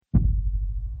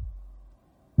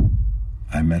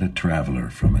I met a traveler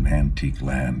from an antique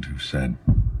land who said,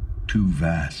 "Two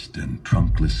vast and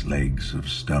trunkless legs of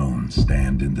stone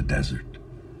stand in the desert.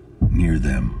 Near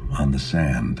them, on the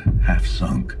sand, half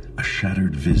sunk, a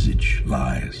shattered visage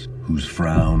lies, whose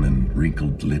frown and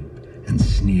wrinkled lip and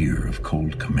sneer of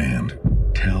cold command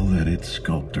tell that its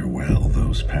sculptor well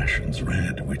those passions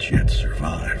read which yet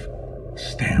survive,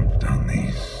 stamped on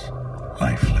these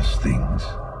lifeless things.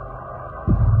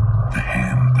 The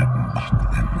hand that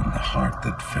mocked them and the heart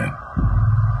that fed.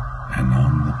 And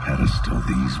on the pedestal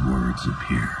these words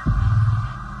appear.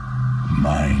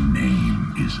 My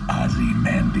name is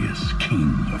Ozymandias,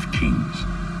 King of Kings.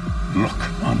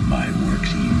 Look on my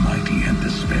works, ye mighty, and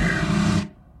despair."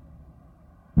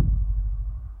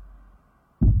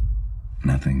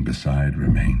 Nothing beside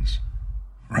remains.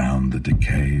 Round the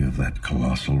decay of that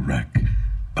colossal wreck,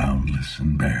 boundless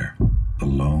and bare, the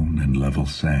lone and level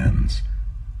sands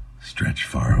stretch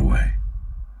far away.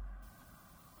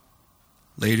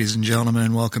 Ladies and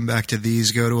gentlemen, welcome back to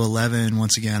These Go to 11.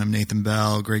 Once again, I'm Nathan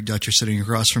Bell. Greg Dutcher sitting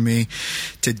across from me.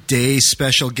 Today's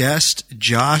special guest,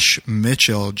 Josh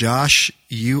Mitchell. Josh,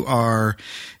 you are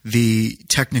the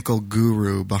technical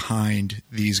guru behind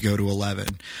These Go to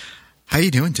 11. How are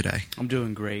you doing today? I'm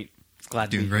doing great.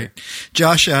 Glad to be great. here.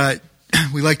 Josh,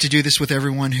 we like to do this with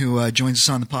everyone who joins us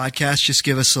on the podcast. Just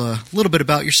give us a little bit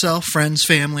about yourself, friends,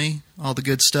 family, all the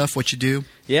good stuff, what you do.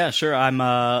 Yeah, sure. I'm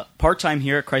part-time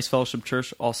here at Christ Fellowship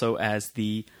Church, also as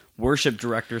the worship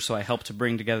director, so I help to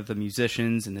bring together the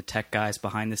musicians and the tech guys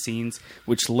behind the scenes,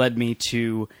 which led me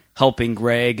to helping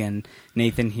Greg and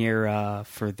Nathan here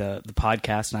for the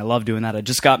podcast, and I love doing that. I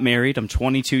just got married. I'm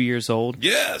 22 years old.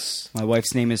 Yes. My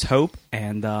wife's name is Hope,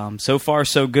 and so far,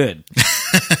 so good.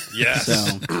 Yes.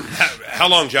 So, how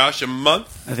long, Josh? A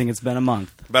month? I think it's been a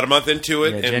month. About a month into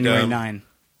it. Yeah, and, January 9.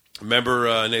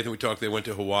 Remember, Nathan, we talked, they went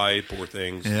to Hawaii, poor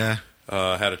things. Yeah.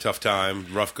 Had a tough time,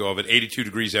 rough go of it. 82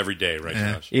 degrees every day, right,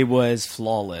 Yeah. Josh? It was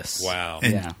flawless. Wow.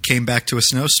 And Yeah. came back to a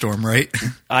snowstorm, right?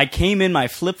 I came in my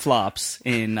flip-flops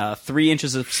in 3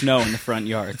 inches of snow in the front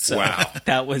yard. So Wow.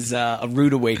 that was a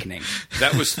rude awakening.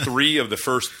 That was 3 of the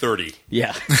first 30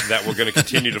 Yeah. that were going to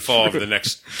continue to fall over the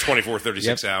next 24,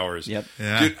 36 Yep. hours. Yep.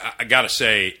 Yeah. Dude, I got to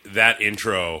say, that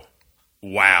intro,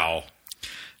 wow.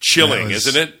 Chilling,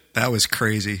 isn't it? That was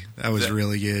crazy. That was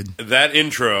really good. That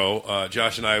intro,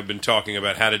 Josh and I have been talking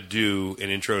about how to do an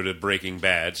intro to Breaking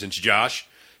Bad, since Josh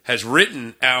has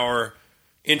written our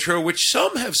intro, which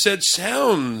some have said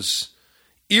sounds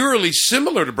eerily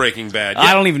similar to Breaking Bad.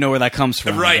 I don't even know where that comes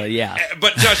from. Right. But yeah.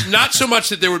 But, Josh, not so much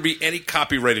that there would be any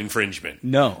copyright infringement.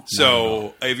 No.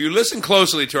 So if you listen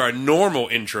closely to our normal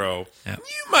intro, Yeah.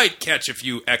 you might catch a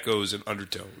few echoes and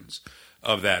undertones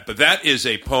of that. But that is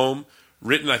a poem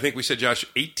written, I think we said, Josh,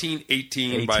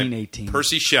 1818 by 1818.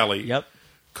 Percy Shelley, Yep.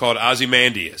 called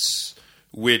Ozymandias,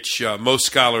 which most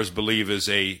scholars believe is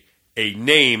a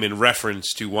name in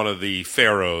reference to one of the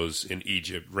pharaohs in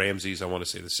Egypt. Ramses, I want to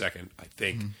say the second, I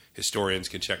think. Historians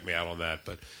can check me out on that.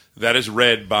 But that is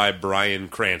read by Bryan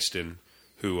Cranston,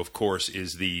 who, of course,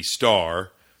 is the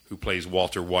star who plays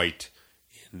Walter White.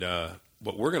 And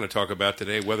what we're going to talk about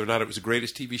today, whether or not it was the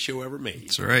greatest TV show ever made.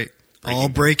 That's right. All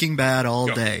Breaking Bad all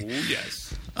day. Oh,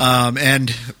 yes. I'm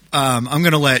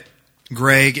going to let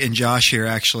Greg and Josh here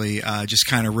actually just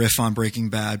kind of riff on Breaking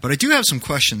Bad, but I do have some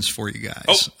questions for you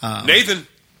guys. Nathan.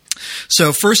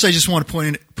 So first, I just want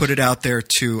to put it out there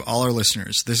to all our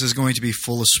listeners. This is going to be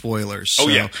full of spoilers. Oh, so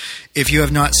yeah. if you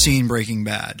have not seen Breaking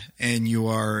Bad and you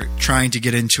are trying to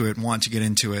get into it, want to get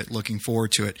into it, looking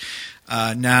forward to it,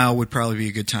 now would probably be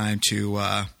a good time to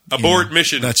Abort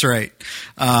mission. That's right.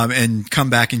 And come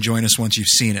back and join us once you've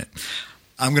seen it.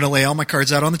 I'm going to lay all my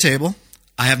cards out on the table.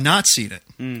 I have not seen it.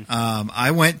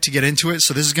 I went to get into it,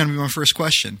 so this is going to be my first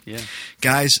question. Yeah.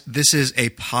 Guys, this is a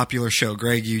popular show.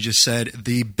 Greg, you just said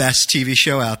the best TV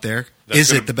show out there.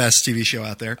 Is it the best TV show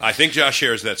out there? I think Josh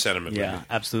shares that sentiment with Yeah, me.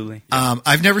 absolutely.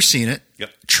 I've never seen it. Yep.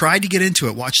 Tried to get into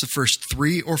it. Watched the first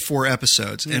 3 or 4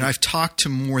 episodes, and I've talked to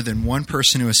more than one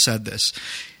person who has said this.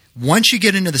 Once you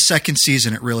get into the second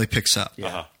season, it really picks up. Yeah.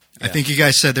 Uh-huh. I think you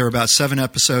guys said there were about 7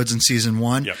 episodes in season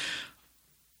 1. Yep.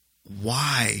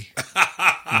 Why?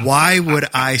 Why would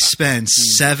I spend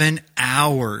 7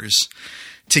 hours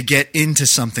to get into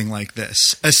something like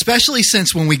this? Especially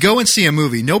since when we go and see a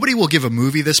movie, nobody will give a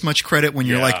movie this much credit when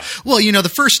you're Yeah. like, well, you know, the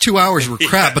first 2 hours were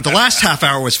crap, but the last half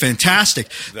hour was fantastic.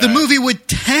 The movie would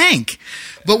tank.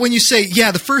 But when you say,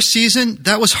 yeah, the first season,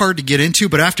 that was hard to get into,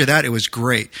 but after that, it was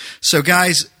great. So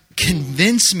guys,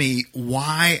 convince me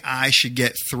why I should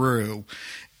get through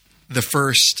the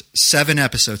first 7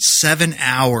 episodes, 7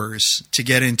 hours to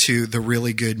get into the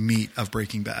really good meat of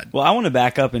Breaking Bad. Well, I want to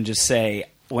back up and just say,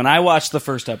 when I watched the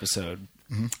first episode,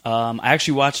 I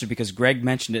actually watched it because Greg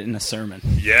mentioned it in a sermon.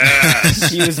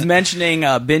 Yes. He was mentioning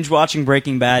binge watching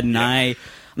Breaking Bad, and I'm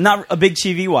not a big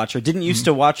TV watcher. Didn't used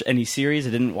to watch any series. I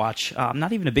didn't watch. I'm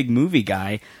not even a big movie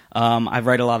guy. I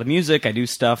write a lot of music. I do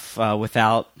stuff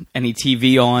without any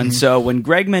TV on. So when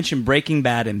Greg mentioned Breaking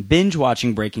Bad and binge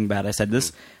watching Breaking Bad, I said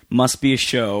this must be a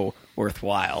show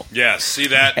worthwhile. Yes, see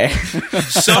that?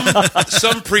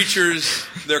 some preachers,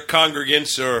 their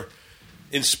congregants are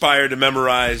inspired to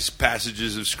memorize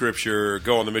passages of Scripture,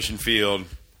 go on the mission field.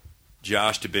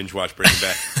 Josh to binge watch Breaking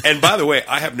Bad. And by the way,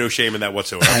 I have no shame in that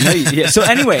whatsoever. I know you. Yeah. So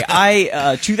anyway,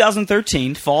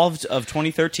 2013, fall of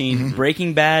 2013,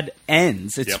 Breaking Bad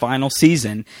ends its final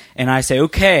season, and I say,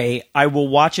 okay, I will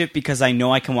watch it because I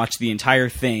know I can watch the entire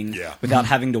thing without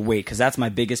having to wait. Because that's my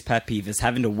biggest pet peeve is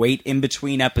having to wait in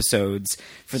between episodes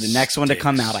for the next one to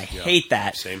come out. I hate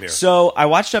that. Same here. So I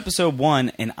watched episode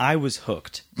 1 and I was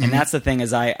hooked. And that's the thing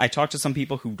is I talked to some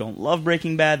people who don't love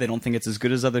Breaking Bad. They don't think it's as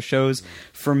good as other shows.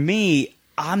 For me,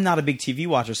 I'm not a big TV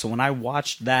watcher. So when I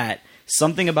watched that,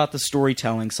 something about the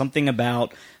storytelling, something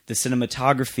about the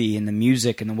cinematography and the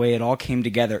music and the way it all came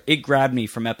together, it grabbed me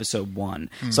from episode 1.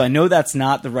 So I know that's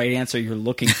not the right answer you're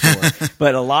looking for.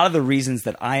 But a lot of the reasons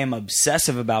that I am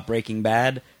obsessive about Breaking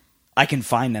Bad, I can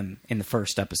find them in the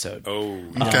first episode. Oh,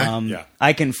 okay.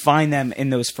 I can find them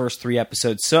in those first 3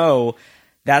 episodes. So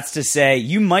that's to say,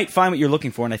 you might find what you're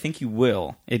looking for, and I think you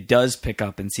will. It does pick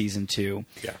up in season 2.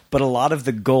 Yeah. But a lot of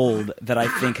the gold that I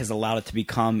think has allowed it to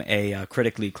become a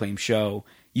critically acclaimed show,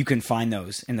 you can find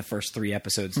those in the first 3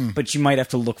 episodes. But you might have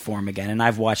to look for them again. And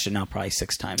I've watched it now probably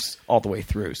 6 times all the way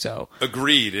through. So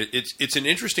agreed. It's an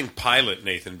interesting pilot,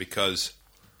 Nathan, because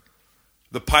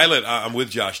the pilot, I'm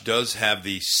with Josh, does have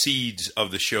the seeds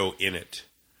of the show in it.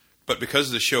 But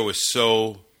because the show is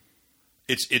so...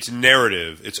 Its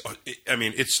narrative,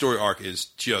 its story arc is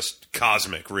just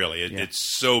cosmic, really.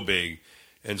 It's so big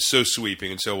and so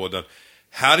sweeping and so well done.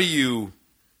 How do you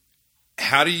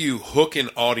hook an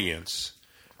audience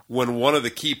when one of the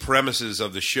key premises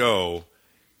of the show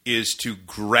is to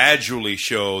gradually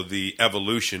show the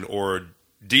evolution or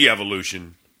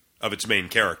de-evolution of its main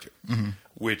character,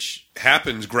 which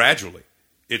happens gradually.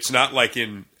 It's not like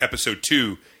in episode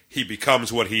 2 he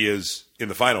becomes what he is in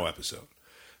the final episode.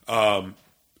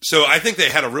 So I think they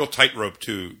had a real tightrope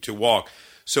to walk.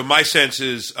 So my sense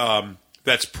is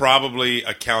that's probably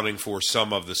accounting for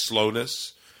some of the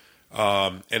slowness.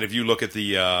 And if you look at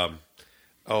the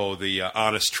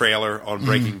Honest trailer on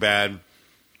Breaking Bad,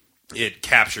 it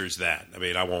captures that. I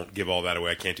mean, I won't give all that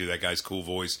away. I can't do that guy's cool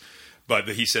voice. But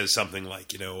he says something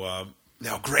like,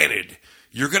 now granted,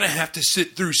 you're going to have to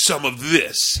sit through some of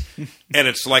this. And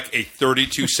it's like a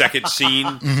 32-second scene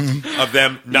of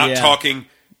them not talking,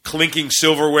 clinking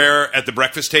silverware at the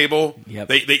breakfast table. Yep.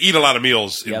 They eat a lot of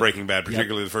meals in Breaking Bad,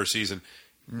 particularly the first season.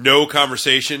 No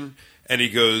conversation. And he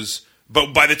goes,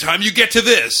 but by the time you get to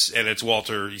this, and it's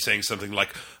Walter, he's saying something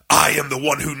like, I am the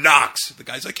one who knocks. The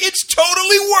guy's like, it's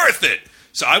totally worth it.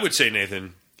 So I would say,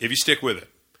 Nathan, if you stick with it,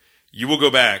 you will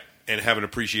go back and have an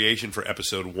appreciation for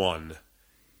episode 1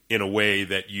 in a way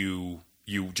that you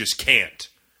just can't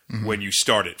when you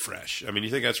start it fresh. I mean, you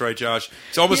think that's right, Josh?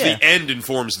 It's almost the end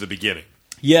informs the beginning.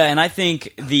 Yeah, and I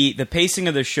think the pacing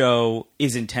of the show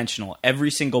is intentional.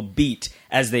 Every single beat,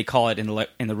 as they call it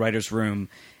in the writer's room,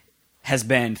 has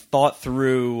been thought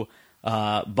through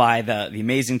by the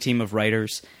amazing team of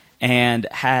writers, and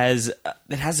it has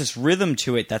this rhythm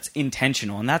to it that's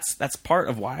intentional, and that's part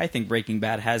of why I think Breaking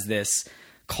Bad has this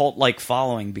cult-like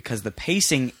following, because the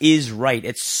pacing is right.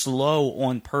 It's slow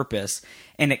on purpose,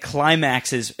 and it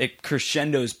climaxes, it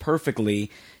crescendos perfectly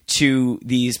to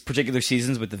these particular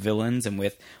seasons with the villains and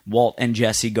with Walt and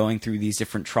Jesse going through these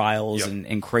different trials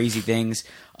and crazy things.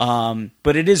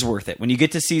 But it is worth it. When you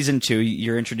get to season 2,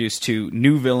 you're introduced to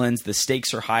new villains. The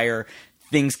stakes are higher.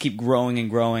 Things keep growing and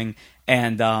growing.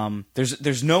 And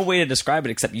there's no way to describe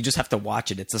it except you just have to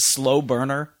watch it. It's a slow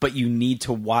burner, but you need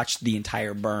to watch the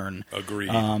entire burn. Agreed.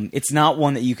 It's not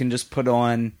one that you can just put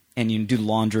on and you do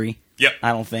laundry. Yep.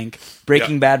 I don't think.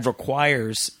 Breaking Bad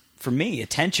requires, for me,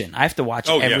 attention. I have to watch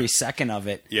every second of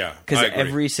it. Yeah, because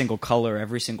every single color,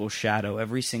 every single shadow,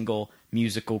 every single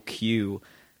musical cue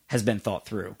has been thought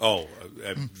through. Oh,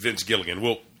 Vince Gilligan.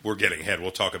 We're getting ahead.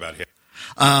 We'll talk about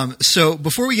him. So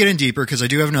before we get in deeper, because I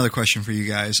do have another question for you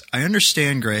guys, I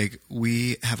understand, Greg,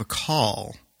 we have a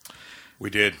call.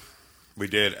 We did.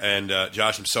 And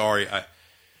Josh, I'm sorry.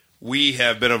 We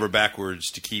have bent over backwards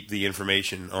to keep the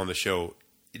information on the show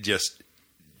just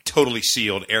totally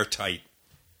sealed, airtight.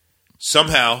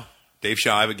 Somehow, Dave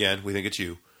Shive, again, we think it's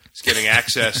you, is getting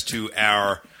access to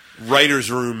our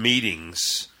writer's room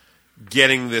meetings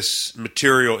getting this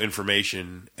material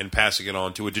information and passing it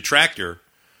on to a detractor.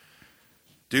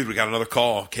 Dude, we got another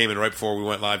call. Came in right before we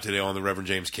went live today on the Reverend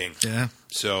James King. Yeah.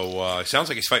 So it sounds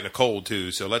like he's fighting a cold,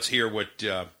 too. So let's hear what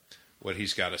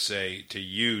he's got to say to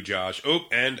you, Josh. Oh,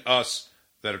 and us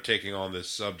that are taking on this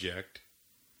subject.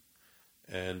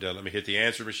 And let me hit the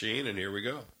answer machine, and here we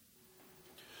go.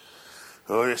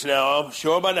 Oh, yes, now, I'm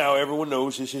sure by now everyone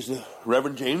knows this is the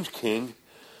Reverend James King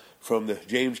from the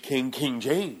James King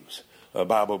James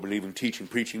Bible-believing, teaching,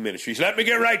 preaching ministries. Let me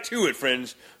get right to it,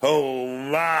 friends. Oh,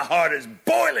 my heart is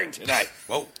boiling tonight.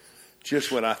 Whoa.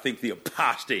 Just when I think the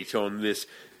apostates on this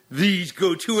These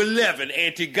Go to 11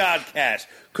 anti-Godcast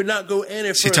could not go any further.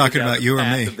 Is he talking about you or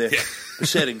me? Of their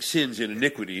besetting sins and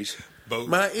iniquities. Both.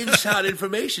 My inside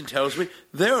information tells me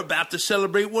they're about to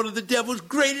celebrate one of the devil's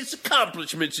greatest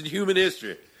accomplishments in human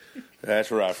history.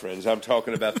 That's right, friends. I'm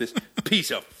talking about this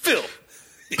piece of filth.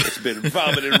 It's been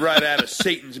vomited right out of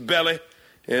Satan's belly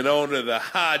and onto the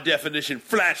high-definition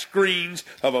flash screens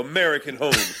of American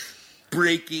homes.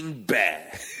 Breaking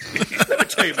Bad. Let me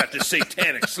tell you about this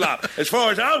satanic slop. As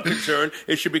far as I'm concerned,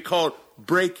 it should be called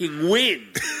Breaking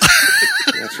Wind.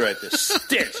 That's right. The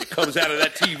stench that comes out of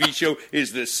that TV show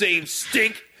is the same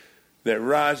stink that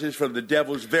rises from the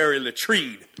devil's very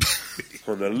latrine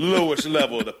on the lowest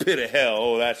level of the pit of hell.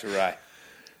 Oh, that's right.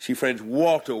 See, friends,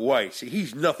 Walter White,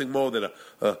 he's nothing more than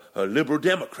a liberal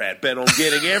Democrat bent on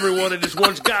getting everyone in this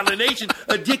once godly nation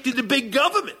addicted to big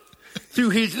government through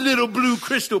his little blue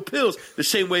crystal pills, the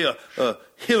same way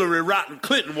Hillary Rotten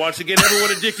Clinton wants to get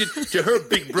everyone addicted to her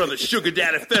big brother sugar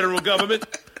daddy federal government.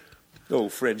 Oh,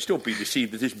 friends, don't be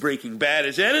deceived that this Breaking Bad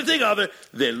is anything other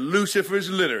than Lucifer's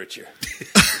literature.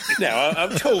 Now,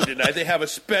 I'm told tonight they have a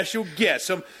special guest,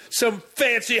 some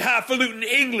fancy highfalutin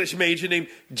English major named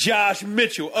Josh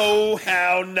Mitchell. Oh,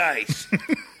 how nice.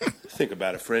 Think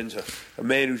about it, friends. A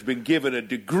man who's been given a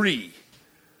degree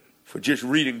for just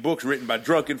reading books written by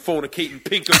drunken, fornicating,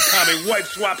 pinko, commie,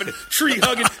 wife-swapping,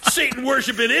 tree-hugging,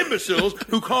 Satan-worshipping imbeciles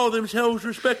who call themselves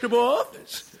respectable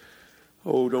authors.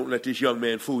 Oh, don't let this young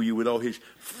man fool you with all his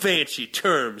fancy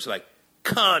terms like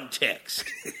context,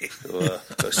 or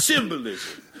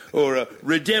symbolism, or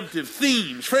redemptive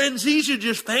themes. Friends, these are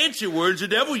just fancy words the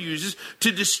devil uses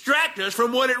to distract us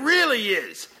from what it really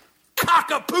is.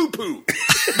 Cock-a-poo-poo.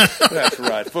 That's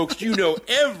right, folks. You know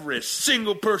every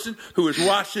single person who has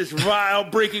watched this vile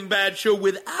Breaking Bad show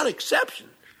without exception.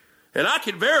 And I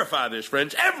can verify this,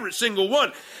 friends. Every single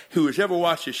one who has ever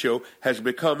watched this show has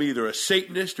become either a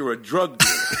Satanist or a drug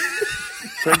dealer.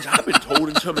 Friends, I've been told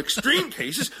in some extreme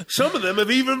cases, some of them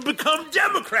have even become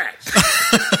Democrats.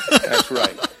 That's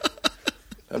right.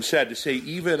 I'm sad to say,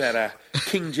 even at a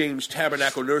King James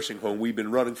Tabernacle nursing home we've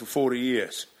been running for 40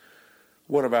 years,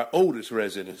 one of our oldest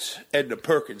residents, Edna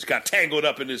Perkins, got tangled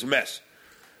up in this mess.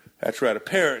 That's right.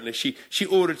 Apparently, she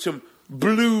ordered some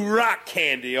blue rock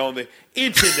candy on the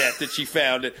internet that she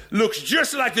found that looks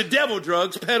just like the devil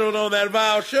drugs peddled on that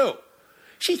vile show.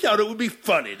 She thought it would be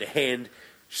funny to hand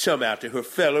some out to her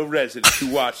fellow residents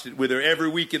who watched it with her every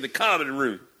week in the common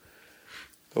room.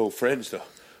 Oh, friends, the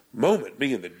moment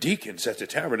me and the deacons at the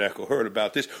tabernacle heard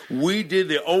about this, we did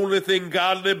the only thing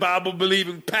godly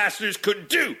Bible-believing pastors could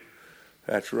do.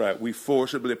 That's right. We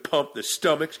forcibly pumped the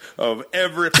stomachs of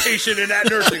every patient in that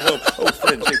nursing home. Oh,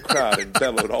 friends, they cried and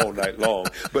bellowed all night long.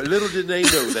 But little did they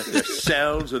know that the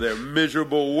sounds of their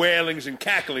miserable wailings and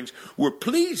cacklings were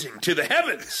pleasing to the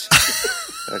heavens.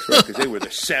 That's right, because they were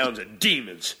the sounds of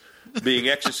demons being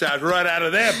exorcised right out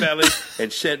of their bellies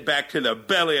and sent back to the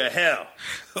belly of hell.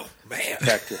 Oh, man. In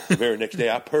fact, the very next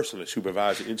day, I personally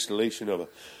supervised the installation of a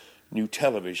new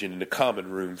television in the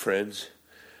common room, friends.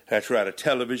 That's right, a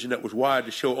television that was wired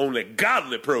to show only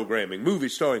godly programming,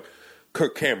 movies starring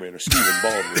Kirk Cameron or Stephen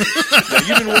Baldwin. Now,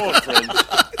 you've been warned,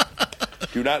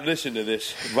 friends. Do not listen to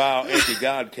this vile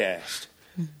anti-Godcast.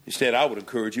 Instead, I would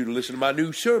encourage you to listen to my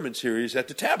new sermon series at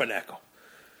the Tabernacle.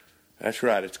 That's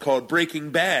right, it's called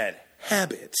Breaking Bad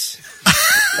Habits.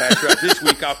 That's right, this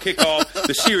week I'll kick off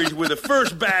the series with the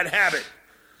first bad habit,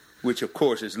 which, of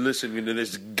course, is listening to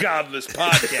this godless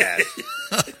podcast.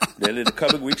 Then in the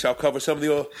coming weeks, I'll cover some of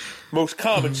the most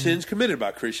common sins committed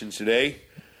by Christians today.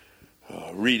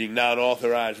 Reading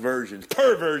non-authorized versions,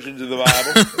 perversions of the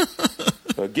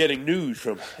Bible. Getting news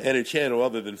from any channel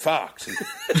other than Fox. And,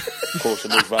 of course, the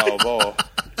most vile of all,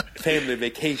 family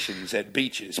vacations at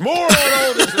beaches. More on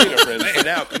all this later, friends. And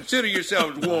now, consider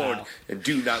yourselves warned and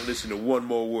do not listen to one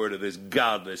more word of this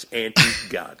godless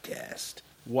anti-Godcast.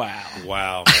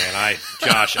 Wow, man.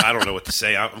 Josh, I don't know what to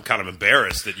say. I'm kind of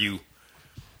embarrassed that you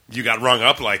got rung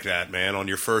up like that, man, on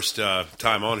your first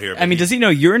time on here. I mean, does he know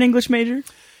you're an English major?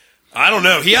 I don't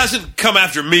know. He hasn't come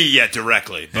after me yet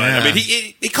directly, but Yeah. I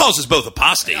mean, he calls us both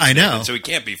apostates. I know. so we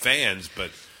can't be fans.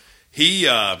 But he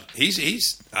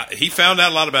found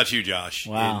out a lot about you, Josh,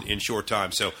 Wow. in short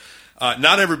time. So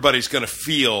not everybody's going to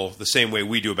feel the same way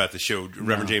we do about the show.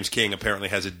 Reverend James King apparently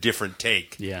has a different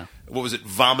take. Yeah. What was it?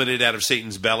 Vomited out of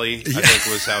Satan's belly, I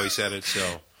think was how he said it.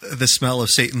 So. The smell of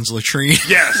Satan's latrine.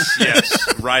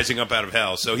 Yes, rising up out of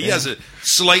hell. So he has a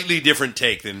slightly different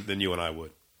take than you and I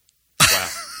would. Wow,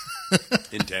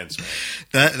 intense,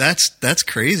 man. That's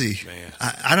crazy. Man.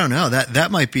 I don't know.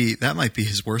 That might be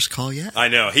his worst call yet. I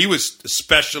know he was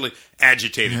especially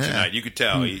agitated Yeah. tonight. You could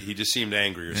tell he just seemed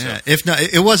angry or Yeah. something. If not,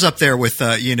 it was up there with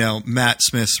Matt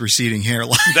Smith's receding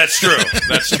hairline. That's true.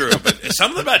 That's true. But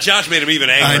something about Josh made him even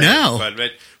angry. I know.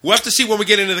 But we'll have to see when we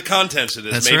get into the contents of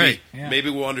this. That's maybe, right. Yeah. Maybe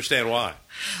we'll understand why.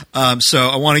 So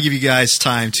I want to give you guys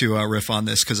time to riff on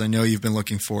this because I know you've been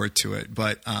looking forward to it.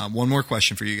 But one more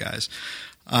question for you guys.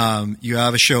 You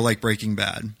have a show like Breaking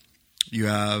Bad. You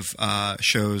have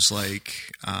shows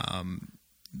like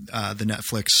the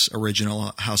Netflix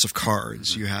original House of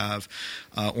Cards. You have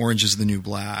Orange is the New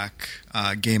Black,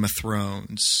 Game of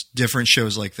Thrones, different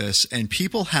shows like this. And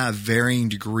people have varying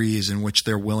degrees in which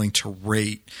they're willing to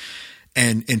rate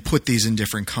and put these in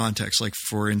different contexts. Like,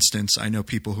 for instance, I know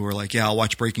people who are like, yeah, I'll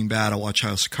watch Breaking Bad, I'll watch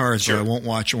House of Cards, Sure. but I won't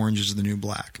watch Orange is the New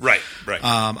Black. Right.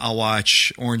 I'll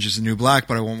watch Orange is the New Black,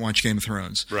 but I won't watch Game of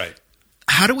Thrones. Right.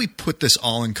 How do we put this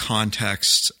all in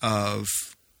context of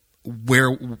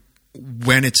when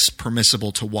it's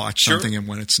permissible to watch Sure. something and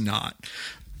when it's not?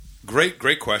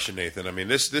 Great question, Nathan. I mean,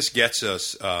 this gets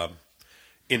us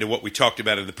into what we talked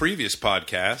about in the previous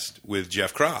podcast with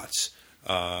Jeff Kratz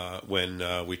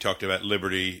when we talked about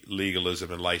liberty,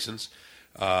 legalism, and license.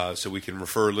 So we can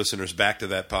refer listeners back to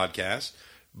that podcast.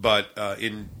 But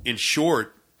in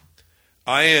short,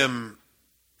 I am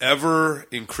ever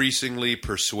increasingly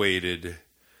persuaded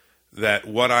that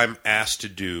what I'm asked to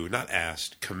do, not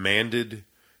asked, commanded,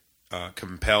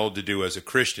 compelled to do as a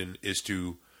Christian is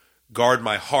to guard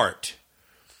my heart,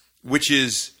 which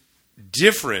is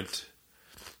different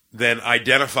than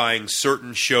identifying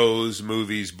certain shows,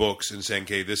 movies, books, and saying,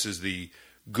 okay, this is the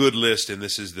good list and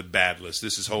this is the bad list.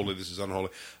 This is holy, this is unholy.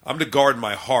 I'm to guard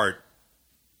my heart.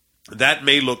 That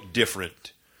may look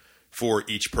different for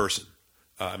each person.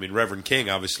 I mean, Reverend King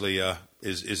obviously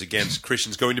is against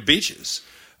Christians going to beaches.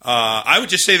 I would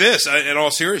just say this, in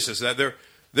all seriousness, that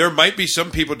there might be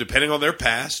some people, depending on their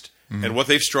past and what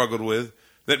they've struggled with,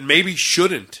 that maybe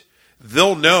shouldn't.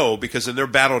 They'll know, because in their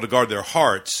battle to guard their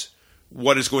hearts,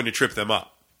 what is going to trip them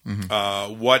up,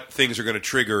 what things are going to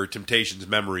trigger temptations,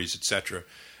 memories, etc.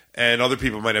 And other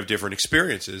people might have different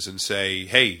experiences and say,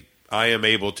 hey, I am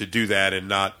able to do that and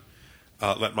not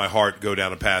let my heart go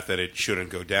down a path that it shouldn't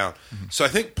go down. So I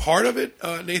think part of it,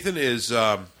 Nathan, is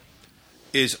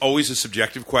always a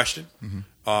subjective question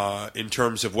in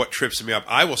terms of what trips me up.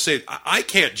 I will say I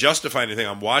can't justify anything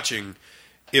I'm watching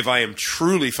if I am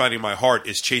truly finding my heart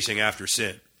is chasing after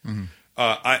sin.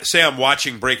 I say I'm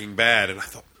watching Breaking Bad, and I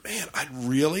thought, man, I'd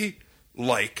really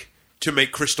like to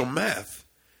make crystal meth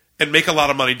and make a lot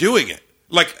of money doing it.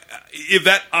 Like, if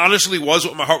that honestly was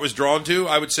what my heart was drawn to,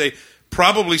 I would say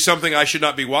probably something I should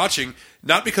not be watching,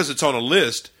 not because it's on a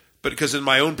list, but because in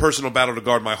my own personal battle to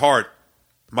guard my heart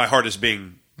is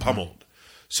being pummeled.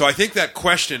 So I think that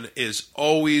question is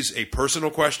always a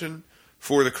personal question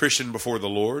for the Christian before the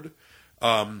Lord.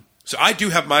 So I do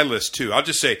have my list too. I'll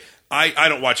just say I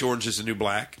don't watch Orange is the New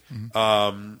Black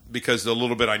because the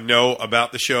little bit I know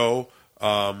about the show,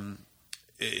 I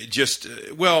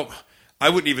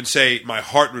wouldn't even say my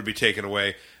heart would be taken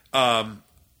away.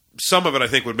 Some of it I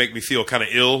think would make me feel kind of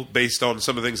ill based on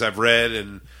some of the things I've read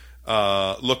and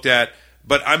looked at.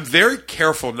 But I'm very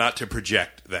careful not to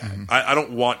project that. I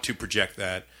don't want to project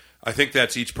that. I think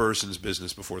that's each person's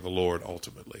business before the Lord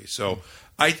ultimately. So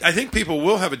I think people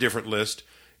will have a different list.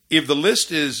 If the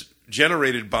list is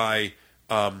generated by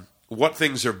what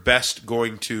things are best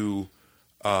going to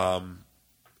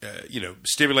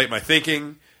stimulate my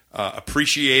thinking,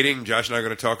 appreciating. Josh and I are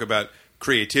going to talk about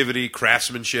creativity,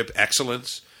 craftsmanship,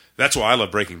 excellence. That's why I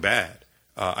love Breaking Bad.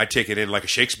 I take it in like a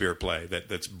Shakespeare play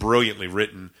that's brilliantly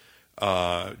written,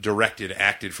 directed,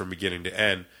 acted from beginning to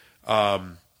end.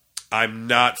 I'm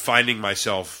not finding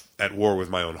myself at war with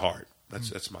my own heart.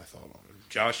 That's my thought on it.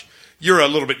 Josh, you're a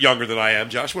little bit younger than I am.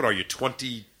 Josh, what are you,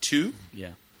 22? Yeah.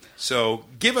 So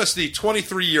give us the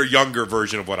 23-year younger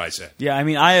version of what I said. Yeah, I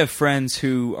mean, I have friends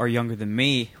who are younger than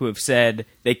me who have said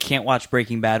they can't watch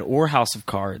Breaking Bad or House of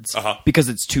Cards because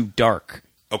it's too dark.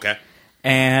 Okay.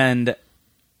 And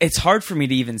it's hard for me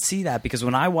to even see that because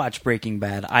when I watch Breaking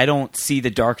Bad, I don't see the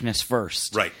darkness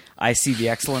first. Right. I see the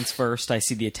excellence first. I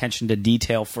see the attention to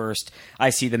detail first.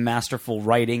 I see the masterful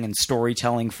writing and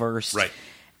storytelling first. Right.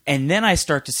 And then I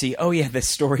start to see, oh yeah, this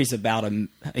story's about a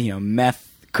meth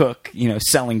cook,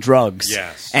 selling drugs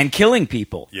Yes. and killing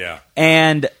people. Yeah.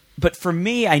 But for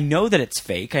me, I know that it's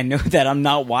fake. I know that I'm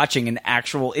not watching an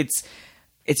actual.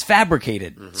 It's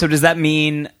fabricated. Mm-hmm. So does that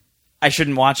mean I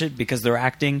shouldn't watch it because they're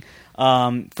acting?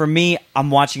 For me,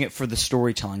 I'm watching it for the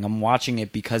storytelling. I'm watching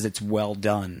it because it's well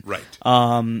done.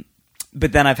 Right.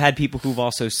 But then I've had people who've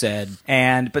also said,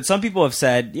 but some people have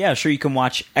said, yeah, sure, you can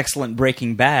watch excellent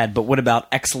Breaking Bad, but what about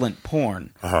excellent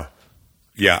porn? Uh-huh.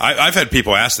 Yeah, I've had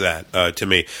people ask that to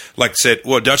me. Like said,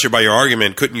 well, Dutcher, by your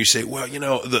argument, couldn't you say, well,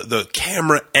 the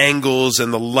camera angles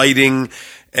and the lighting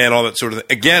and all that sort of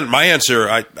thing. Again, my answer,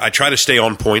 I try to stay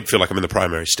on point, feel like I'm in the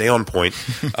primary, stay on point.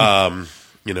 Don't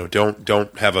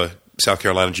have a South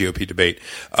Carolina GOP debate.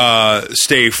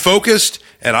 Stay focused,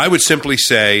 and I would simply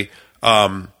say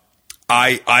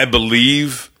I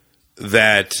believe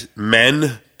that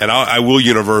men, and I will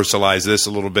universalize this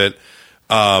a little bit,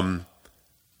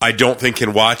 I don't think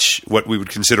can watch what we would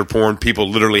consider porn, people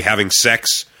literally having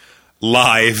sex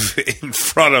live in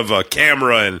front of a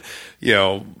camera and,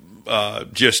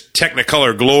 just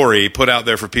Technicolor glory put out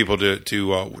there for people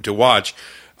to watch.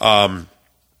 I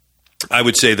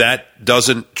would say that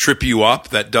doesn't trip you up,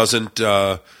 that doesn't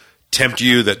tempt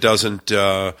you, that doesn't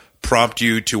prompt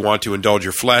you to want to indulge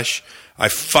your flesh. I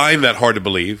find that hard to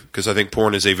believe because I think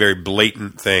porn is a very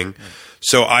blatant thing.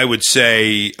 So I would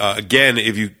say, again,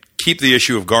 if you keep the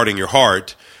issue of guarding your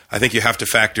heart, I think you have to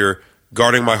factor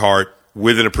guarding my heart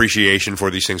with an appreciation for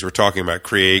these things we're talking about,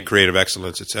 creative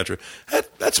excellence, etc.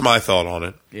 That's my thought on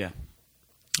it. Yeah.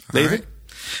 Nathan?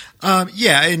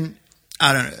 Yeah, and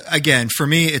I don't know. Again, for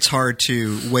me, it's hard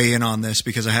to weigh in on this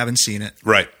because I haven't seen it.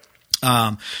 Right.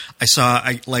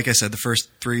 Like I said, the first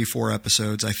 3-4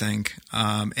 episodes, I think,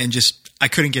 and I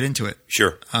couldn't get into it.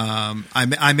 Sure.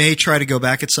 I may try to go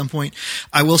back at some point.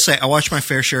 I will say I watch my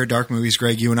fair share of dark movies.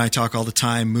 Greg, you and I talk all the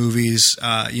time. Movies,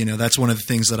 that's one of the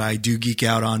things that I do geek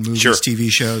out on. Movies, Sure.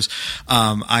 TV shows.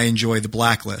 I enjoy The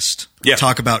Blacklist. Yeah.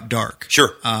 Talk about dark.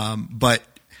 Sure. But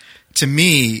to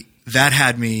me, that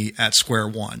had me at square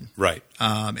one. Right.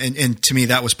 And to me,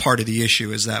 that was part of the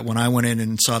issue is that when I went in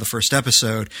and saw the first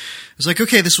episode, I was like,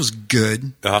 okay, this was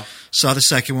good. Uh-huh. Saw the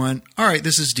second one. All right,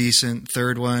 this is decent.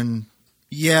 Third one.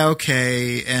 Yeah,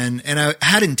 okay. And I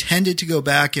had intended to go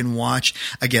back and watch,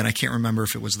 again, I can't remember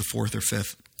if it was the fourth or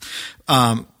fifth,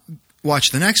 watch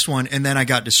the next one. And then I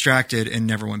got distracted and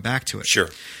never went back to it. Sure.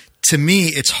 To me,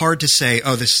 it's hard to say,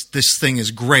 oh, this thing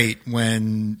is great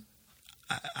when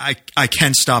I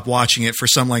can stop watching it for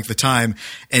some length of time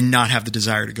and not have the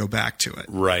desire to go back to it.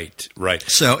 Right.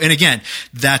 So, and again,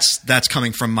 that's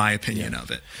coming from my opinion of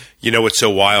it. You know what's so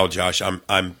wild, Josh?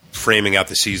 I'm framing out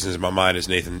the seasons in my mind as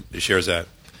Nathan shares that.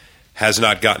 Has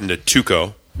not gotten to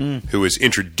Tuco, who is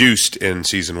introduced in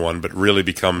season 1, but really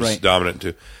becomes dominant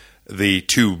to the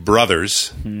two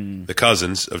brothers, the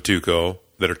cousins of Tuco,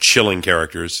 that are chilling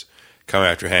characters, come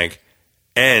after Hank,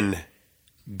 and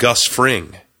Gus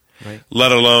Fring. Right.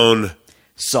 Let alone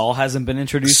Saul hasn't been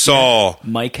introduced. Saul, yet.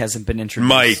 Mike hasn't been introduced.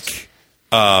 Mike,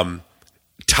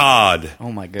 Todd,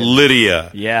 oh my goodness, Lydia.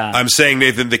 Yeah, I'm saying,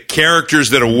 Nathan, the characters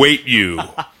that await you.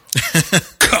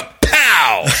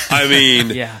 Kapow! I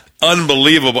mean,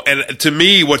 unbelievable. And to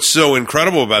me, what's so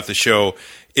incredible about the show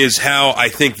is how I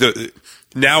think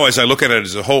now, as I look at it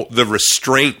as a whole, the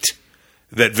restraint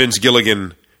that Vince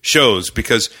Gilligan shows,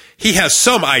 because he has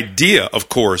some idea, of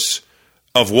course,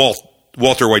 of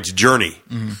Walter White's journey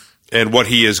and what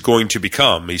he is going to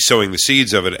become. He's sowing the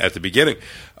seeds of it at the beginning.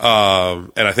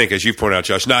 And I think, as you've pointed out,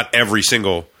 Josh, not every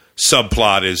single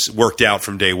subplot is worked out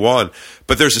from day one,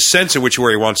 but there's a sense in which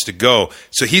where he wants to go.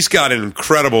 So he's got an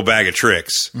incredible bag of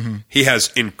tricks. He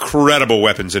has incredible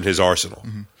weapons in his arsenal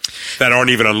that aren't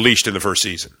even unleashed in the first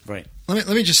season. Right. Let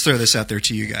me just throw this out there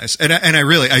to you guys. And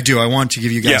I do. I want to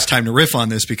give you guys time to riff on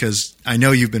this because I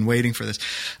know you've been waiting for this.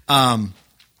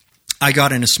 I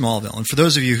got into Smallville. And for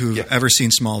those of you who've ever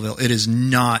seen Smallville, it is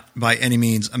not by any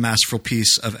means a masterful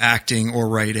piece of acting or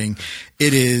writing.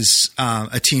 It is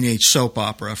a teenage soap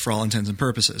opera for all intents and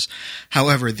purposes.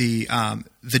 However, the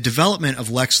development of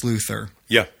Lex Luthor,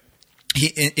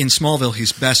 in Smallville,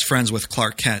 he's best friends with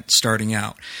Clark Kent starting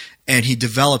out. And he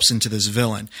develops into this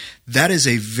villain. That is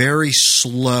a very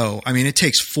slow – I mean, it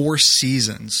takes 4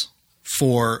 seasons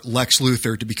for Lex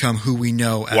Luthor to become who we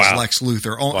know as Lex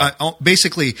Luthor.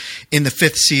 Basically, in the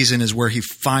 5th season is where he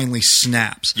finally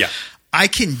snaps. Yeah. I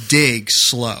can dig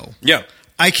slow. Yeah.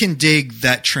 I can dig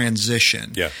that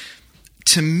transition. Yeah.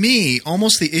 to me,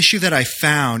 almost the issue that I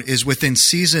found is within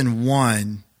season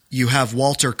 1, you have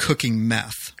Walter cooking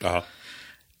meth. Uh-huh.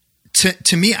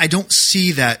 To me, I don't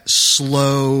see that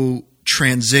slow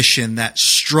transition, that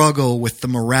struggle with the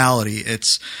morality.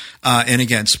 It's and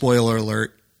again, spoiler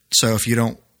alert. So if you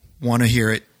don't want to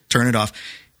hear it, turn it off.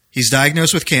 He's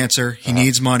diagnosed with cancer. He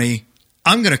needs money.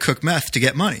 I'm going to cook meth to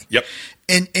get money. Yep.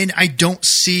 And I don't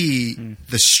see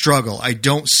the struggle. I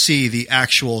don't see the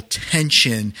actual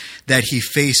tension that he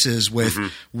faces with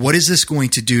what is this going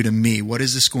to do to me? What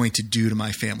is this going to do to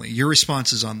my family? Your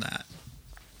responses on that?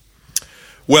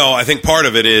 Well, I think part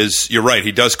of it is, you're right,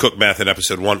 he does cook meth in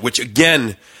episode 1, which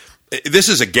again, this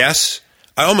is a guess.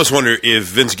 I almost wonder if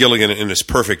Vince Gilligan in his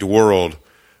perfect world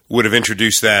would have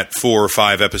introduced that 4 or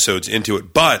 5 episodes into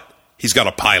it, but he's got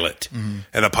a pilot, and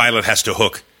the pilot has to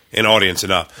hook an audience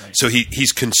enough. Right. So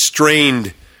he's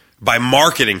constrained by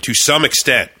marketing to some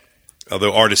extent,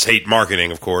 although artists hate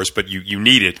marketing, of course, but you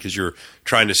need it because you're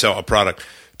trying to sell a product,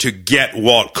 to get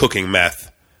Walt cooking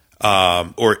meth,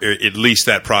 or at least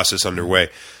that process underway.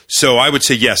 So I would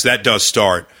say, yes, that does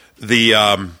start.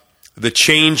 The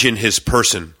change in his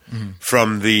person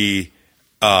from the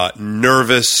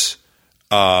nervous,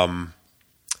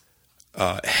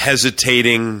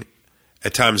 hesitating,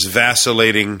 at times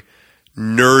vacillating,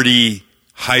 nerdy,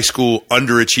 high school,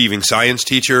 underachieving science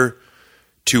teacher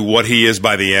to what he is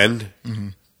by the end,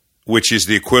 which is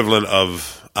the equivalent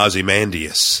of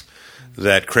Ozymandias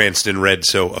that Cranston read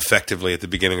so effectively at the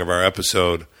beginning of our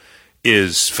episode,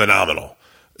 is phenomenal.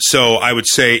 So I would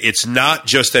say it's not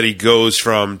just that he goes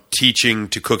from teaching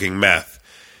to cooking meth.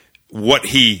 What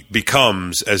he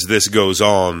becomes as this goes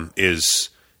on is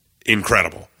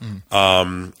incredible.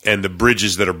 And the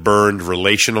bridges that are burned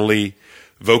relationally,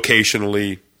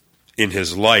 vocationally, in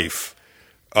his life,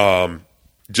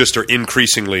 just are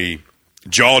increasingly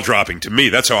jaw-dropping to me.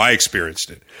 That's how I experienced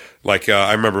it. Like,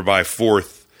 I remember by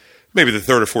maybe the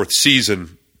 3rd or 4th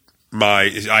season,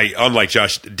 I unlike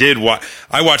Josh,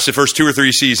 I watched the first 2 or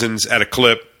 3 seasons at a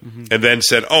clip and then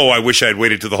said, oh, I wish I had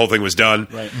waited till the whole thing was done.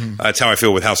 Right. That's how I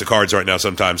feel with House of Cards right now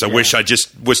sometimes. I wish I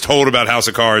just was told about House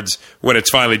of Cards when it's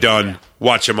finally done,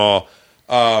 watch them all.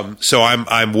 So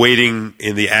I'm waiting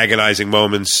in the agonizing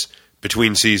moments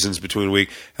between seasons, between week.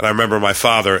 And I remember my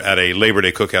father at a Labor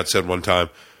Day cookout said one time,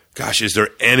 gosh, is there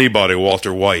anybody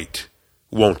Walter White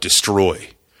won't destroy,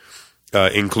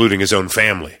 including his own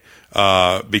family?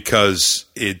 Because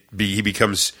he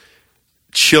becomes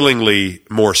chillingly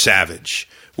more savage.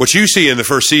 What you see in the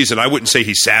first season, I wouldn't say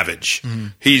he's savage.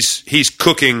 He's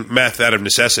cooking meth out of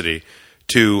necessity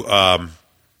to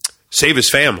save his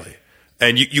family.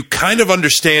 And you kind of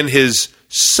understand his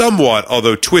somewhat,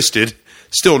 although twisted,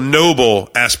 still noble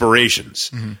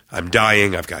aspirations. I'm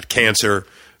dying. I've got cancer.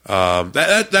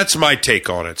 That's my take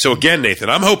on it. So again, Nathan,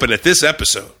 I'm hoping that this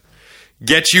episode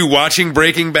gets you watching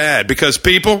Breaking Bad, because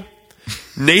people,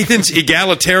 Nathan's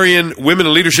egalitarian women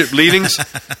in leadership leadings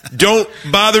don't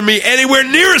bother me anywhere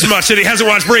near as much that he hasn't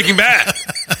watched Breaking Bad.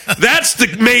 That's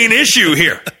the main issue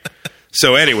here.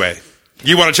 So anyway,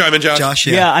 you want to chime in, Josh? Josh,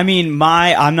 yeah. I mean,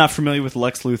 I'm not familiar with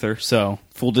Lex Luthor, so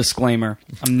full disclaimer,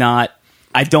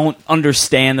 I don't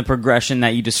understand the progression that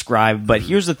you described. But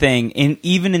here's the thing: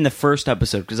 even in the first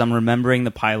episode, because I'm remembering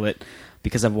the pilot,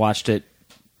 because I've watched it.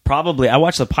 I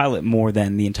watched the pilot more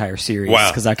than the entire series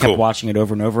because I kept watching it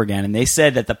over and over again. And they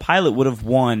said that the pilot would have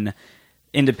won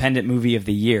Independent Movie of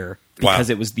the Year because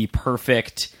it was the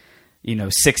perfect,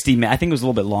 60 minute. I think it was a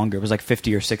little bit longer. It was like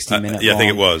 50 or 60 minutes. Yeah, I think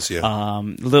it was. Yeah,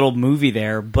 little movie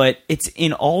there, but it's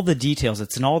in all the details.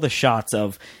 It's in all the shots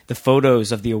of the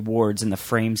photos of the awards and the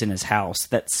frames in his house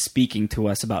that's speaking to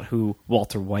us about who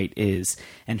Walter White is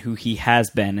and who he has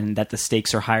been, and that the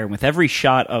stakes are higher with every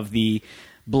shot of the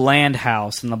bland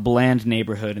house and the bland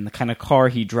neighborhood and the kind of car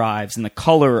he drives and the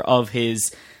color of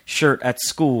his shirt at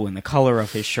school and the color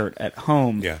of his shirt at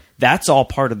home. Yeah. That's all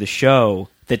part of the show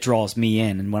that draws me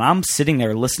in. And when I'm sitting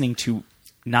there listening to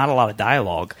not a lot of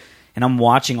dialogue and I'm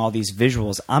watching all these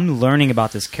visuals, I'm learning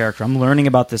about this character. I'm learning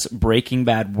about this Breaking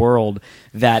Bad world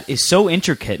that is so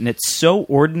intricate and it's so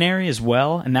ordinary as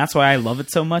well. And that's why I love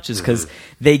it so much, is because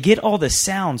they get all the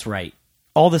sounds right.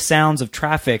 All the sounds of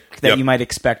traffic that you might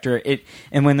expect,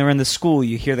 and when they're in the school,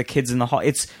 you hear the kids in the hall.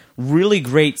 It's really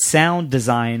great sound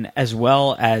design as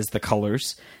well as the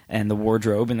colors and the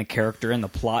wardrobe and the character and the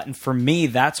plot. And for me,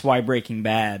 that's why Breaking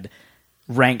Bad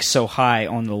ranks so high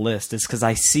on the list, is because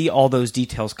I see all those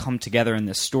details come together in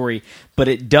this story. But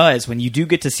it does, when you do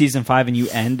get to season 5 and you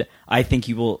end, I think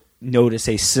you will notice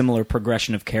a similar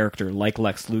progression of character like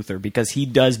Lex Luthor, because he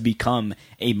does become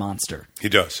a monster. He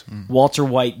does. Walter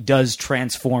White does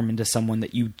transform into someone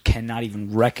that you cannot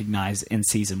even recognize in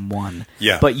season 1.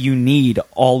 Yeah. But you need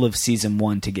all of season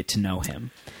 1 to get to know him.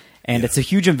 And it's a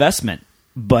huge investment,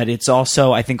 but it's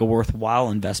also, I think, a worthwhile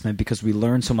investment because we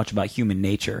learn so much about human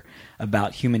nature,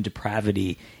 about human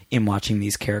depravity in watching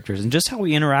these characters and just how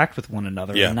we interact with one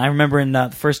another. Yeah. And I remember in the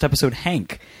first episode,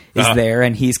 Hank is there,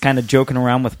 and he's kind of joking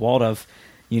around with Walt of,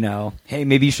 hey,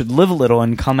 maybe you should live a little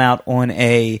and come out on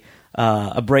a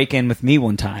break-in with me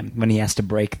one time when he has to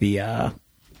break the,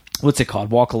 what's it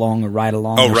called, walk along or ride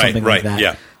along or something like that.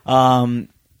 Yeah.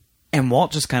 And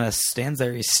Walt just kind of stands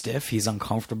there. He's stiff. He's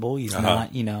uncomfortable. He's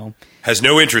not, has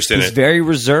no interest in he's it. very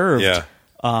reserved. Yeah.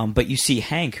 But you see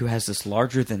Hank, who has this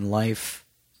larger-than-life,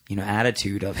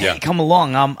 attitude of, hey, Yeah. come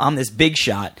along, I'm this big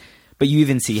shot. But you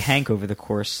even see Hank over the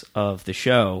course of the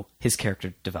show, his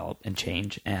character develop and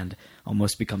change and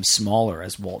almost become smaller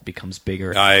as Walt becomes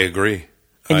bigger. I agree.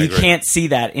 And you can't see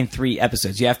that in 3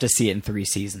 episodes. You have to see it in 3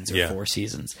 seasons or 4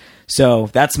 seasons. So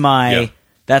that's my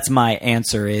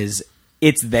answer is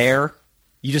it's there.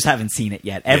 You just haven't seen it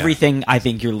yet. Everything I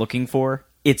think you're looking for,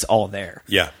 it's all there.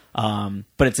 Yeah.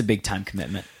 But it's a big time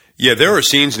commitment. Yeah, there are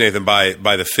scenes, Nathan, by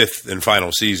the 5th and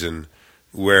final season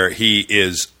where he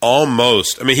is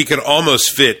almost – I mean, he could almost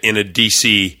fit in a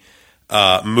DC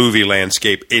movie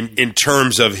landscape in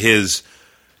terms of his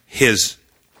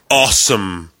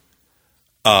awesome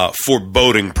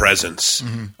foreboding presence.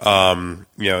 And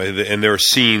there are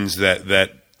scenes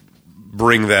that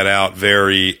bring that out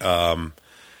very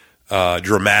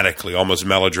dramatically, almost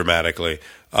melodramatically.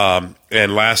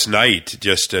 And last night,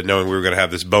 just knowing we were going to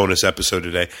have this bonus episode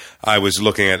today, I was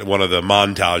looking at one of the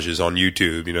montages on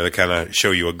YouTube, that kind of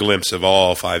show you a glimpse of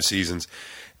all 5 seasons.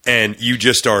 And you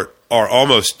just are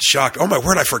almost shocked. Oh, my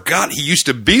word, I forgot he used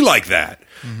to be like that.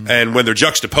 And when they're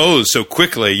juxtaposed so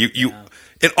quickly,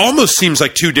 it almost seems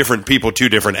like 2 different people, 2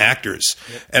 different actors.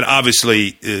 Yep. And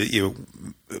obviously,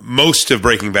 most of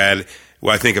Breaking Bad,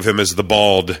 I think of him as the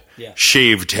bald,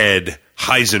 shaved head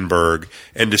Heisenberg,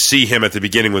 and to see him at the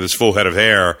beginning with his full head of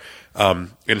hair and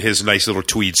his nice little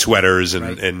tweed sweaters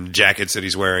and jackets that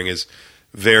he's wearing is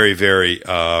very, very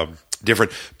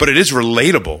different. But it is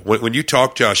relatable. When you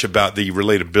talk, Josh, about the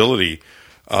relatability,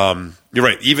 you're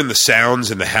right. Even the sounds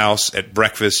in the house at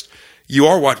breakfast, you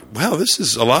are watching, wow, this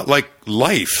is a lot like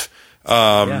life.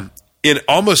 In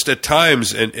almost at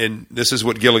times, and this is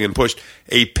what Gilligan pushed,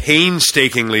 a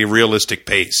painstakingly realistic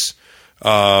pace.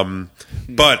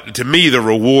 But to me, the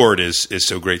reward is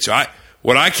so great. So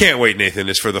what I can't wait, Nathan,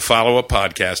 is for the follow-up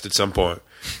podcast at some point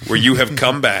where you have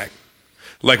come back,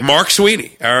 like Mark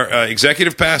Sweeney, our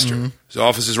executive pastor. His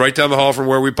office is right down the hall from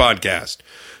where we podcast,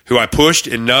 who I pushed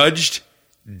and nudged,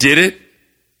 did it,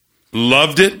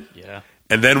 loved it,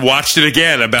 and then watched it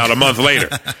again about a month later.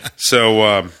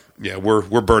 So,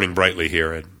 we're burning brightly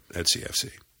here at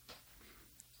CFC.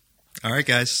 All right,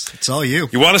 guys. It's all you.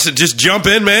 You want us to just jump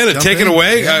in, man, and take it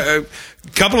away? A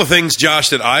couple of things, Josh,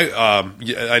 that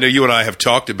I know you and I have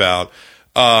talked about.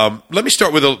 Let me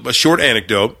start with a short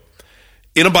anecdote.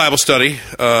 In a Bible study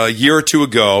a year or 2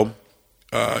 ago,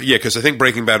 because I think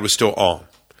Breaking Bad was still on,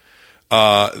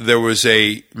 there was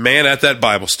a man at that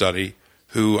Bible study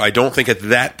who I don't think at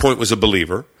that point was a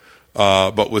believer,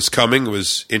 but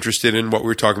was interested in what we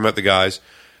were talking about, the guys.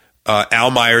 Al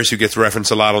Myers, who gets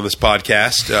referenced a lot on this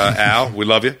podcast, Al, we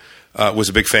love you, was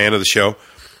a big fan of the show.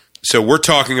 So we're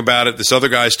talking about it. This other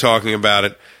guy's talking about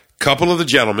it. A couple of the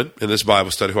gentlemen in this Bible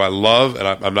study who I love, and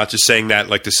I'm not just saying that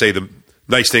like to say the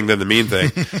nice thing than the mean thing,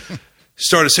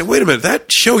 started saying, wait a minute,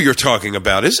 that show you're talking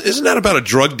about, isn't that about a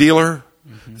drug dealer?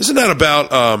 Isn't that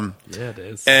about... yeah, it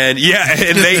is. And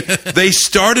they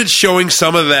started showing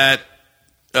some of that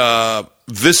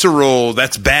visceral,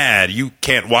 that's bad. You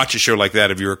can't watch a show like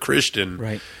that if you're a Christian.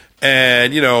 Right.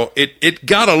 And, it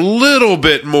got a little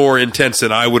bit more intense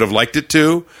than I would have liked it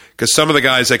to, because some of the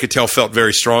guys I could tell felt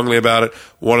very strongly about it.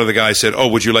 One of the guys said, oh,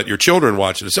 would you let your children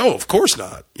watch it? I said, oh, of course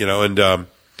not. And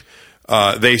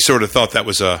they sort of thought that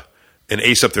was an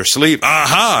ace up their sleeve.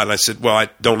 Aha! And I said, well, I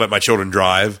don't let my children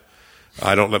drive.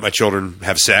 I don't let my children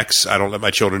have sex. I don't let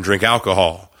my children drink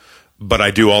alcohol. But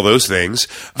I do all those things.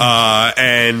 It's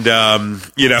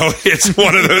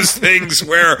one of those things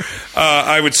where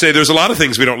I would say there's a lot of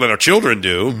things we don't let our children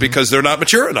do because they're not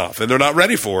mature enough and they're not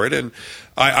ready for it. And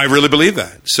I really believe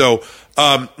that. So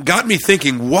got me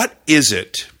thinking, what is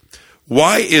it?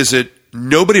 Why is it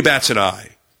nobody bats an eye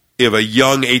if a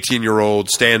young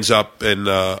 18-year-old stands up in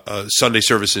a Sunday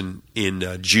service in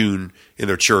June in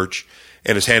their church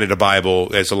and is handed a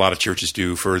Bible, as a lot of churches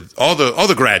do, for all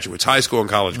the graduates, high school and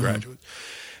college graduates.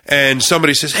 and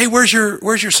somebody says, "Hey, where's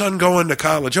your son going to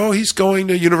college?" "Oh, he's going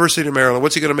to University of Maryland."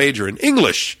 "What's he going to major in?"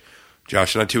 "English."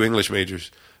 Josh and I, 2 English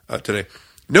majors today.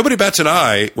 Nobody bats an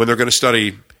eye when they're going to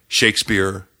study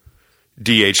Shakespeare,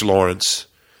 D.H. Lawrence,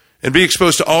 and be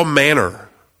exposed to all manner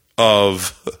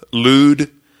of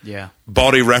lewd,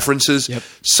 bawdy references. Yep.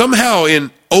 Somehow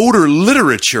in older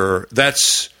literature,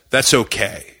 that's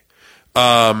okay.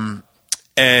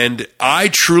 And I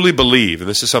truly believe, and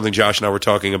this is something Josh and I were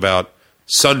talking about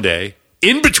Sunday,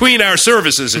 in between our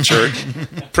services at church,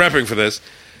 prepping for this,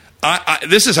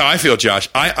 this is how I feel, Josh.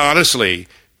 I honestly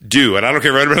do, and I don't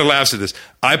care if anybody laughs at this,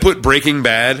 I put Breaking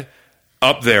Bad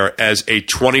up there as a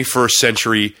 21st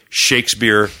century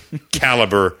Shakespeare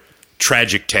caliber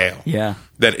tragic tale. Yeah.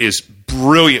 That is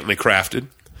brilliantly crafted.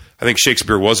 I think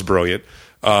Shakespeare was brilliant.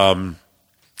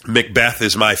 Macbeth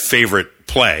is my favorite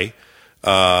play.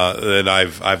 And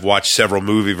I've watched several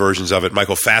movie versions of it.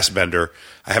 Michael Fassbender,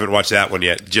 I haven't watched that one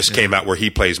yet, just came out where he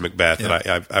plays Macbeth, and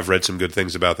I've read some good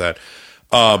things about that.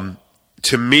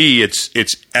 To me,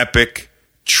 it's epic,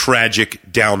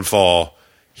 tragic downfall,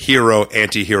 hero,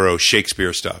 anti-hero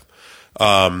Shakespeare stuff.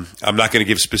 I'm not going to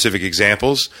give specific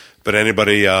examples, but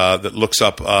anybody that looks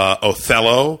up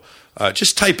Othello,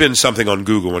 just type in something on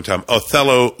Google one time,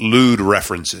 Othello lewd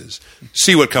references.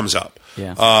 See what comes up.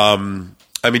 Yeah.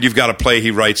 I mean, you've got a play, he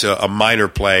writes a minor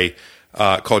play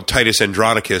called Titus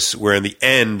Andronicus, where in the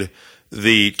end,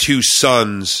 the 2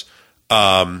 sons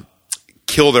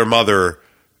kill their mother,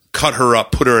 cut her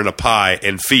up, put her in a pie,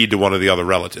 and feed to one of the other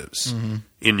relatives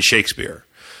in Shakespeare.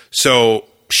 So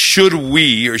should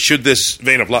we, or should this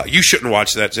vein of law, you shouldn't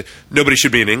watch that. Nobody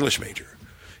should be an English major,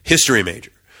 history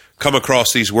major, come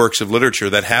across these works of literature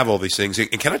that have all these things.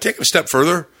 And can I take it a step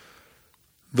further?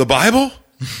 The Bible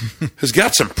has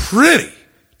got some pretty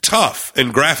tough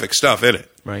and graphic stuff in it.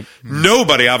 Right.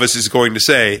 Nobody obviously is going to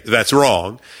say that's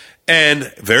wrong.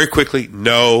 And very quickly,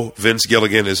 no, Vince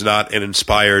Gilligan is not an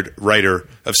inspired writer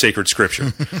of sacred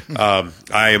scripture.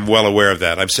 I am well aware of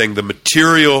that. I'm saying the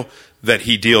material that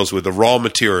he deals with, the raw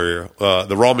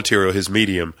material, his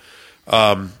medium,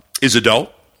 is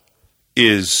adult,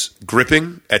 is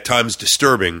gripping, at times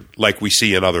disturbing, like we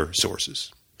see in other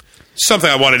sources. Something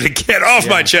I wanted to get off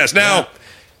my chest. Now,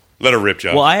 let her rip,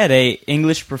 John. Well, I had a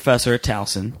English professor at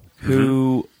Towson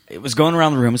who it was going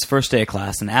around the room, his first day of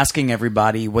class, and asking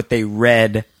everybody what they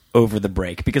read over the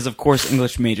break. Because, of course,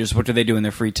 English majors, what do they do in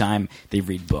their free time? They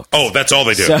read books. Oh, that's all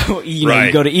they do. So,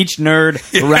 you go to each nerd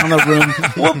around the room.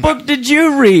 What book did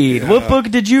you read? What book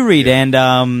did you read? And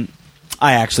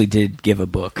I actually did give a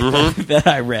book that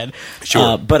I read.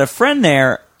 Sure. But a friend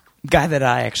there, guy that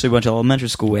I actually went to elementary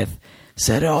school with,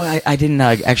 said, I didn't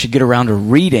actually get around to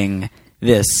reading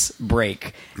this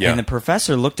break. Yeah. And the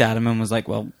professor looked at him and was like,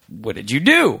 well, what did you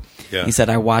do? Yeah. He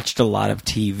said, I watched a lot of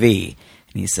TV.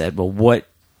 And he said, well, what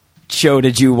show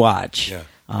did you watch? Yeah.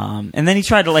 And then he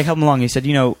tried to help him along. He said,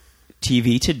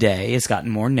 TV today has gotten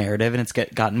more narrative and it's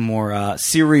gotten more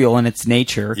serial in its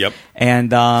nature. Yep. And,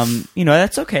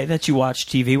 that's okay that you watch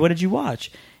TV. What did you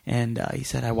watch? And he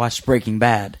said, I watched Breaking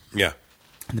Bad. Yeah.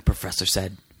 And the professor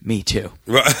said, me too.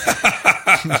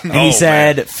 And he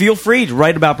said, feel free to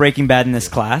write about Breaking Bad in this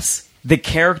class. The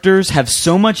characters have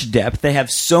so much depth. They have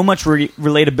so much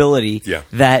relatability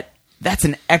that's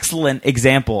an excellent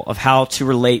example of how to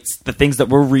relate the things that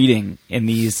we're reading in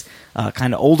these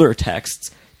kind of older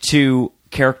texts to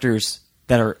characters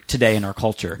that are today in our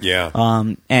culture. Yeah.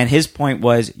 And his point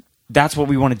was that's what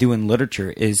we want to do in literature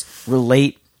is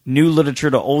relate new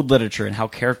literature to old literature and how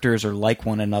characters are like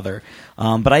one another.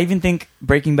 But I even think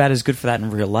Breaking Bad is good for that in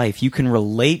real life. You can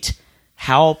relate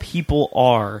how people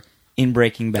are in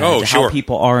Breaking Bad to how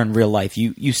people are in real life.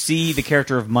 You see the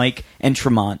character of Mike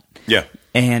Entremont. Yeah.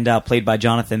 And played by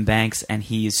Jonathan Banks, and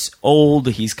he's old.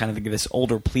 He's kind of this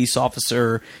older police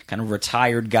officer, kind of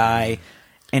retired guy.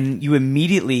 And you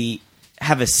immediately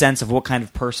have a sense of what kind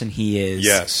of person he is,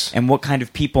 yes, and what kind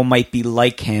of people might be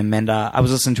like him. And I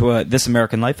was listening to a This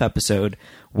American Life episode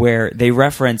where they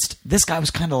referenced this guy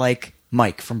was kind of like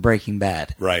Mike from Breaking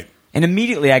Bad, right? And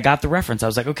immediately I got the reference. I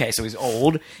was like, okay, so he's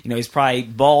old. He's probably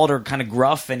bald or kind of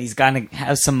gruff, and he's kind of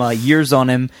has some years on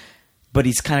him, but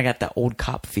he's kind of got that old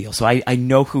cop feel. So I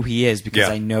know who he is because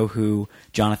I know who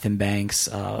Jonathan Banks,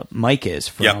 Mike is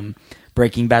from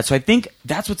Breaking Bad. So I think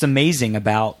that's what's amazing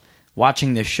about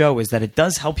watching this show is that it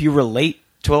does help you relate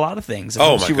to a lot of things. It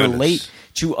helps you relate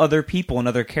to other people and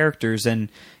other characters. And,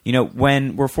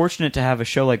 when we're fortunate to have a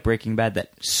show like Breaking Bad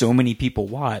that so many people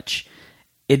watch,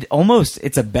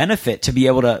 it's a benefit to be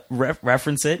able to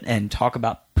reference it and talk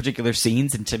about particular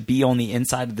scenes and to be on the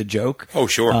inside of the joke. Oh,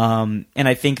 sure. And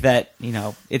I think that,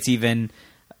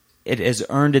 it has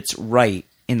earned its right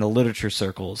in the literature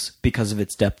circles because of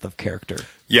its depth of character.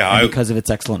 Yeah, and because of its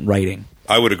excellent writing.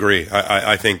 I would agree.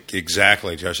 I think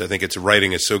exactly, Josh. I think its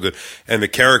writing is so good. And the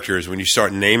characters, when you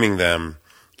start naming them,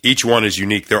 each one is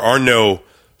unique. There are no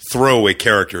throwaway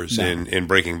characters in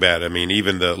Breaking Bad. I mean,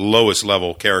 even the lowest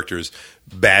level characters,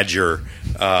 Badger,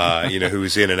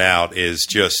 who's in and out, is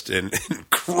just an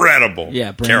incredible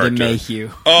Brendan character.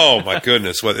 Mayhew. Oh, my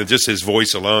goodness. Just his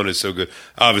voice alone is so good.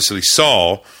 Obviously,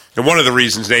 Saul. And one of the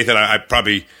reasons, Nathan, I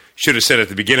probably should have said at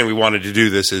the beginning we wanted to do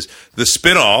this is the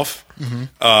spinoff,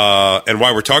 and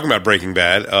why we're talking about Breaking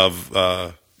Bad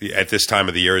at this time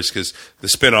of the year is because the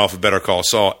spinoff of Better Call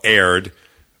Saul aired,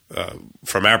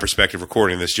 from our perspective,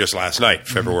 recording this just last night,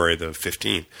 February the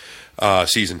 15th,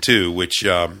 season 2, which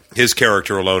his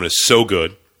character alone is so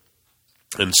good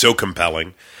and so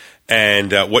compelling.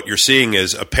 And what you're seeing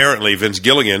is apparently Vince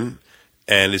Gilligan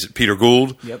and is it Peter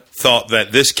Gould thought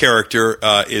that this character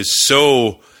is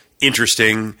so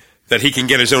interesting that he can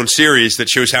get his own series that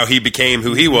shows how he became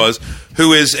who he was,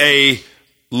 who is a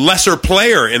lesser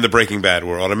player in the Breaking Bad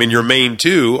world. I mean, your main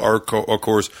two are, of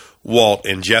course, Walt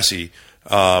and Jesse.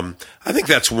 I think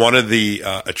that's one of the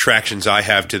attractions I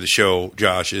have to the show,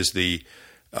 Josh, is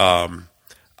I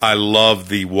love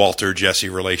the Walter-Jesse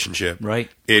relationship. Right.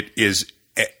 It is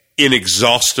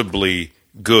inexhaustibly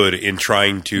good in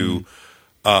trying to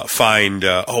find,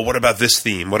 what about this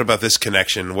theme? What about this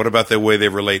connection? What about the way they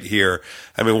relate here?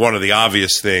 I mean, one of the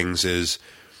obvious things is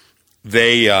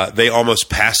they almost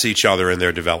pass each other in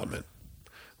their development.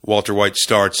 Walter White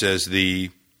starts as the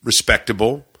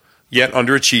respectable, yet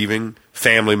underachieving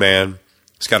family man.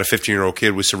 He's got a 15-year-old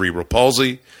kid with cerebral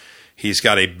palsy. He's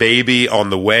got a baby on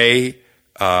the way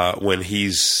when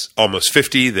he's almost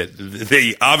 50 that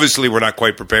they obviously were not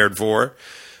quite prepared for.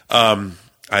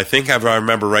 I think, if I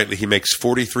remember rightly, he makes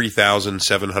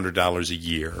 $43,700 a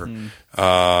year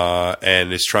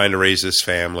and is trying to raise his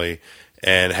family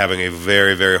and having a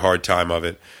very, very hard time of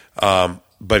it.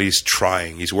 But he's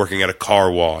trying. He's working at a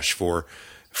car wash for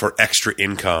extra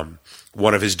income.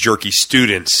 One of his jerky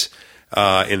students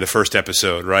in the first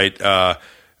episode, right,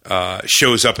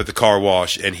 shows up at the car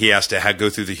wash, and he has to go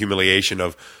through the humiliation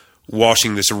of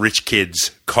washing this rich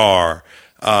kid's car.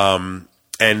 And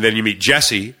then you meet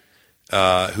Jesse,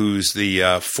 who's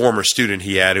the former student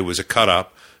he had who was a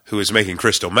cut-up, who is making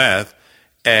crystal meth,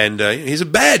 and he's a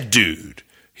bad dude.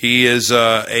 He is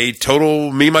a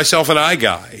total me, myself, and I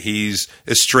guy. He's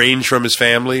estranged from his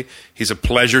family. He's a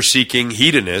pleasure-seeking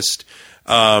hedonist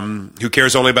who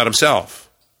cares only about himself.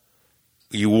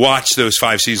 You watch those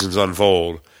 5 seasons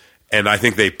unfold, and I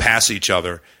think they pass each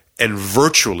other and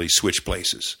virtually switch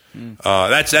places.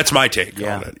 That's my take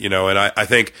on it, and I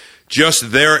think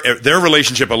just their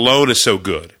relationship alone is so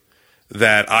good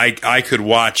that I could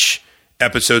watch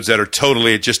episodes that are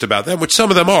totally just about them, which some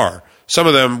of them are. Some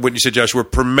of them, when you said, Josh, were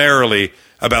primarily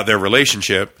about their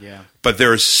relationship, but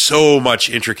there's so much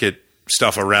intricate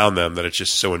stuff around them that it's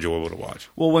just so enjoyable to watch.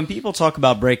 Well, when people talk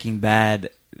about Breaking Bad,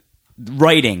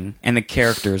 writing and the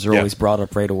characters are always brought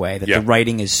up right away, that the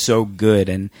writing is so good.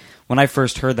 And when I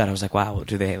first heard that, I was like, wow,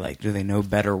 do they know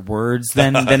better words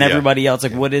than everybody else?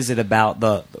 Like, what is it about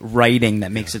the writing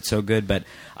that makes it so good? But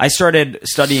I started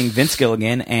studying Vince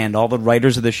Gilligan and all the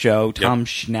writers of the show, Tom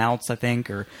Schnauz, I think,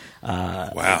 or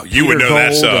wow, you Peter would know Gold,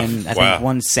 that stuff. And I think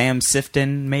one Sam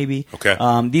Sifton, maybe. Okay.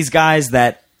 These guys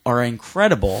that are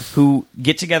incredible, who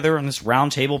get together on this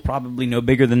round table, probably no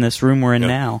bigger than this room we're in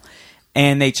now,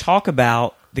 and they talk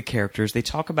about the characters. They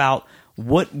talk about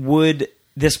what would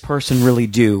this person really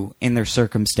do in their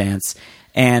circumstance.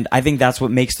 And I think that's what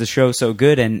makes the show so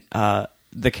good. And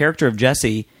the character of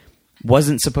Jesse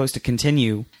wasn't supposed to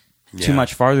continue too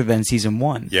much farther than season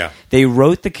 1. Yeah. They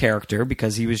wrote the character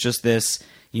because he was just this,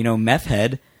 meth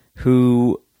head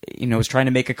who, was trying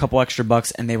to make a couple extra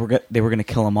bucks, and they were going to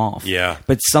kill him off. Yeah.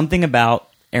 But something about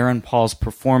Aaron Paul's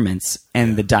performance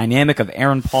and the dynamic of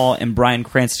Aaron Paul and Bryan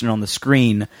Cranston on the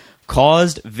screen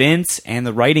caused Vince and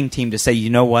the writing team to say, you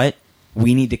know what?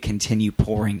 We need to continue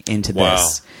pouring into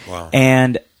this. Wow.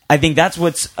 And I think that's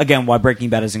why Breaking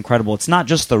Bad is incredible. It's not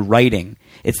just the writing.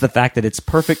 It's the fact that it's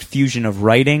perfect fusion of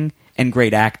writing and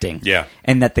great acting. Yeah.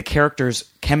 And that the characters'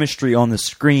 chemistry on the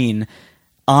screen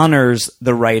honors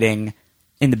the writing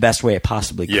in the best way it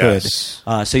possibly could.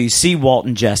 So you see Walt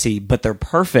and Jesse, but they're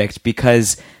perfect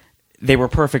because they were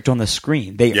perfect on the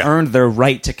screen. They earned their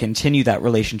right to continue that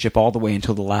relationship all the way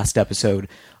until the last episode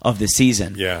of the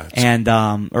season, and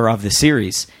or of the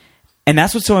series. And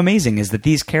that's what's so amazing is that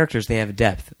these characters, they have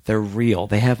depth. They're real.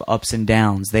 They have ups and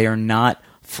downs. They are not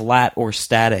flat or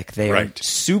static. They are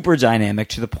super dynamic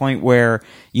to the point where,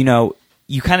 you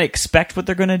you kind of expect what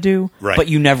they're going to do, Right. but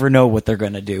you never know what they're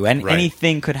going to do. And Right.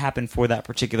 anything could happen for that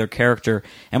particular character.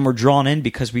 And we're drawn in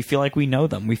because we feel like we know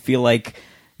them. We feel like,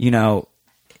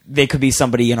 they could be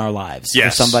somebody in our lives.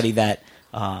 Yes. Or somebody that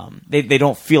they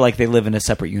don't feel like they live in a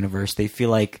separate universe. They feel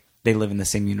like they live in the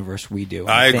same universe we do.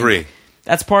 And I think agree.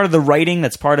 That's part of the writing.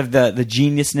 That's part of the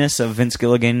geniusness of Vince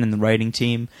Gilligan and the writing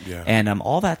team. Yeah. And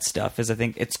all that stuff is, I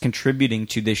think, it's contributing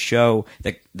to this show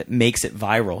that makes it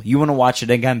viral. You want to watch it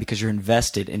again because you're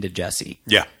invested into Jesse.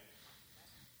 Yeah.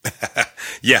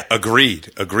 Yeah,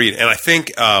 agreed. And I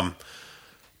think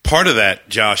part of that,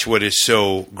 Josh, what is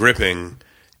so gripping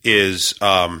is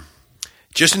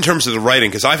just in terms of the writing,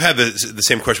 because I've had the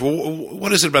same question. Well,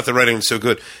 what is it about the writing that's so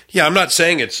good? Yeah, I'm not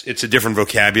saying it's a different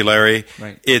vocabulary.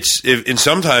 Right. And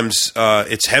sometimes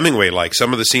it's Hemingway-like.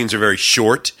 Some of the scenes are very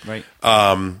short. Right.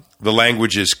 The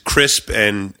language is crisp,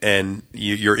 and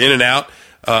you're in and out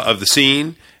of the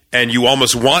scene, and you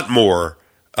almost want more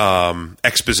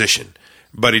exposition.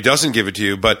 But he doesn't give it to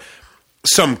you. But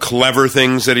some clever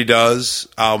things that he does,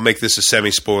 I'll make this a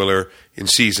semi-spoiler, in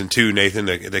season 2, Nathan,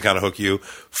 they kind of hook you.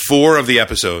 4 of the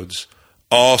episodes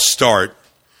all start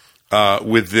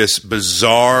with this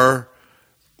bizarre,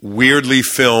 weirdly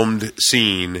filmed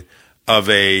scene of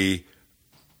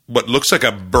what looks like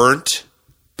a burnt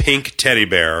pink teddy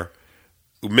bear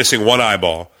missing one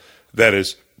eyeball that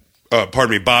is,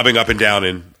 bobbing up and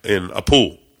down in a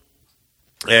pool.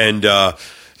 And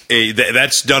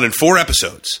that's done in 4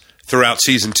 episodes throughout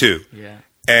season 2. Yeah.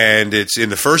 And it's in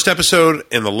the first episode,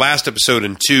 in the last episode,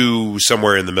 and 2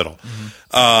 somewhere in the middle.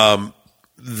 Mm-hmm.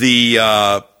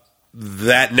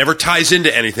 That never ties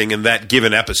into anything in that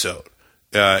given episode.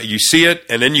 You see it,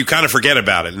 and then you kind of forget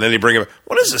about it, and then they bring up,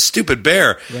 what is a stupid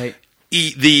bear? Right.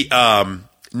 The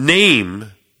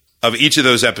name of each of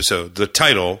those episodes, the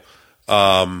title,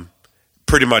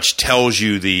 pretty much tells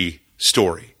you the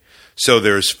story. So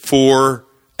there's 4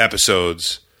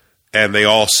 episodes, and they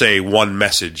all say one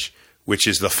message, which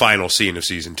is the final scene of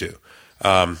season 2.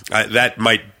 That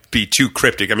might be too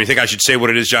cryptic. I mean, you think I should say what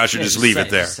it is, Josh, or just leave it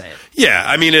there? Just say it. Yeah,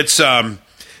 I mean, it's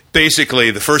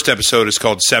basically the first episode is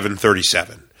called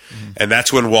 737, and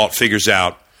that's when Walt figures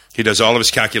out, he does all of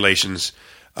his calculations.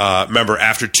 Remember,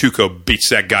 after Tuco beats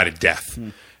that guy to death,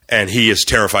 and he is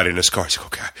terrified in his car. He's like,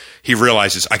 okay. He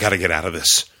realizes, I got to get out of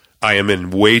this. I am in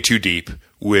way too deep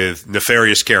with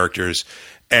nefarious characters,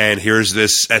 and here's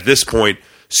this, at this point,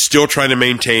 still trying to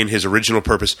maintain his original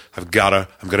purpose. I'm going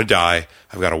to die.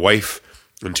 I've got a wife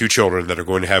and 2 children that are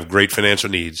going to have great financial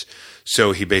needs.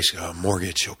 So he basically,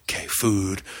 mortgage, okay,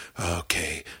 food,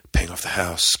 okay, paying off the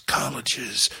house,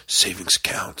 colleges, savings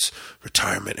accounts,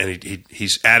 retirement. And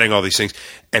he's adding all these things.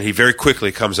 And he very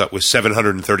quickly comes up with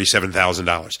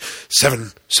 $737,000.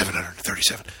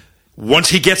 737. Once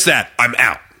he gets that, I'm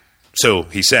out. So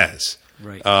he says.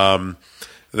 Right.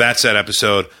 That's that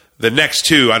episode. The next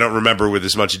 2, I don't remember with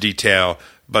as much detail,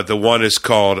 but the one is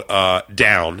called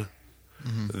Down.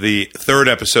 Mm-hmm. The 3rd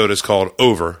episode is called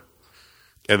Over.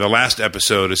 And the last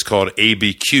episode is called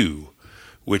ABQ,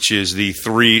 which is the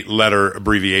 3-letter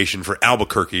abbreviation for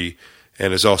Albuquerque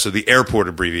and is also the airport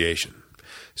abbreviation.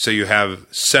 So you have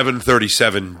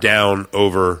 737 down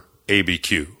over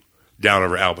ABQ, down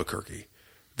over Albuquerque.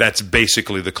 That's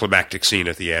basically the climactic scene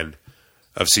at the end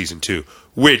of season 2,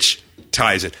 which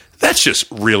ties it. That's just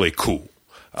really cool.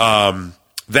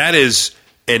 That is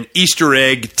an Easter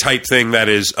egg type thing that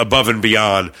is above and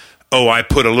beyond, I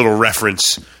put a little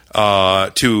reference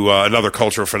to another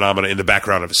cultural phenomena in the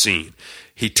background of a scene.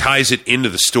 He ties it into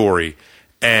the story.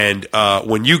 And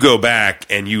when you go back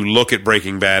and you look at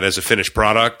Breaking Bad as a finished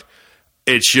product,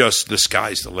 it's just the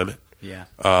sky's the limit. Yeah.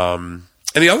 And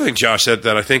the other thing Josh said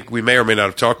that I think we may or may not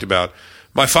have talked about,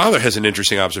 my father has an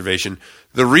interesting observation.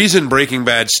 The reason Breaking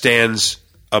Bad stands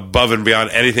above and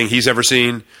beyond anything he's ever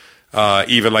seen,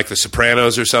 even like The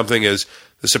Sopranos or something, is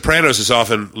The Sopranos is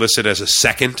often listed as a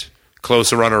second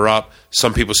close runner-up.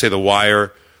 Some people say The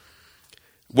Wire.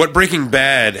 What Breaking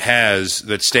Bad has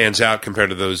that stands out compared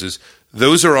to those is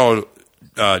those are all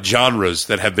genres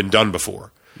that have been done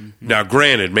before. Mm-hmm. Now,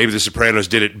 granted, maybe The Sopranos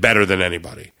did it better than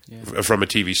anybody from a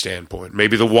TV standpoint.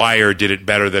 Maybe The Wire did it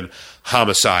better than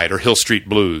Homicide or Hill Street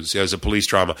Blues as a police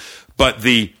drama. But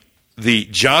the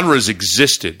genres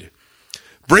existed.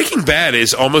 Breaking Bad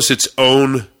is almost its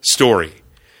own story.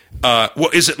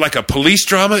 Is it like a police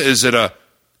drama? Is it a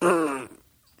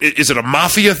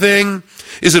mafia thing?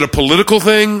 Is it a political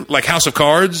thing like House of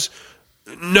Cards?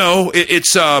 No,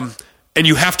 it's and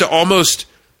you have to almost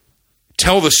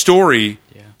tell the story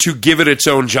to give it its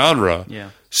own genre.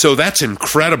 Yeah. So that's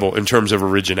incredible in terms of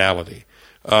originality.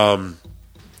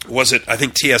 Was it, I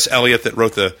think, T.S. Eliot that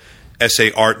wrote the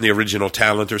essay, Art and the Original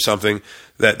Talent or something,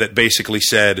 that basically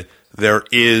said there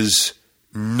is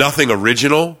nothing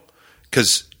original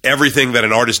because everything that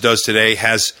an artist does today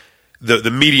has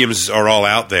the mediums are all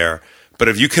out there. But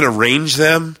if you can arrange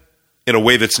them in a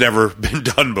way that's never been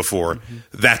done before,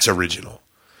 that's original.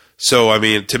 So, I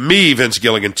mean, to me, Vince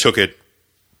Gilligan took it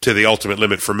to the ultimate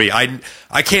limit for me.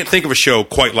 I can't think of a show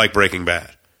quite like Breaking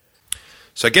Bad.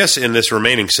 So I guess in this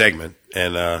remaining segment,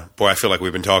 and boy, I feel like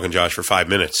we've been talking, Josh, for 5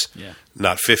 minutes,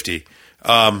 not 50.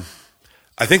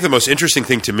 I think the most interesting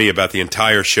thing to me about the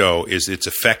entire show is its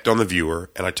effect on the viewer,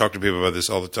 and I talk to people about this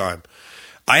all the time.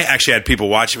 I actually had people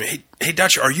watching me. Hey,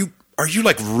 Dutch, are you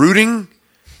like rooting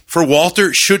for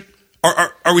Walter?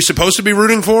 Are we supposed to be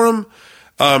rooting for him?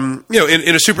 In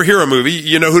a superhero movie,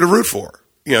 you know who to root for.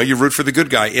 You root for the good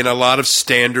guy. In a lot of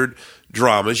standard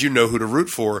dramas, you know who to root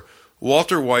for.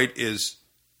 Walter White is,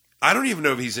 I don't even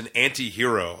know if he's an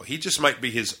anti-hero. He just might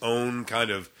be his own kind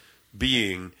of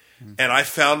being. And I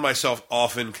found myself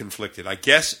often conflicted. I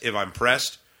guess if I'm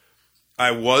pressed, I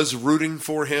was rooting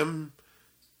for him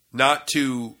not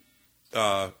to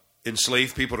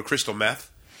enslave people to crystal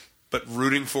meth, but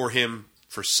rooting for him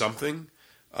for something.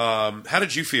 How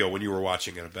did you feel when you were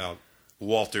watching it about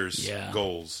Walter's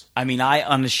goals? I mean, I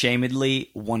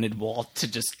unashamedly wanted Walt to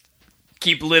just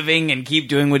keep living and keep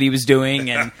doing what he was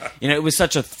doing. And, it was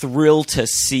such a thrill to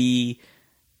see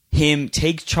him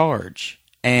take charge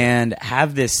and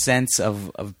have this sense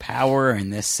of power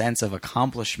and this sense of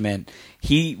accomplishment.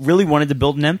 He really wanted to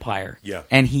build an empire. Yeah.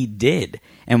 And he did.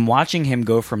 And watching him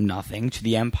go from nothing to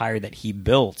the empire that he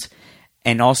built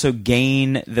and also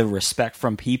gain the respect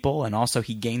from people, and also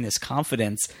he gained this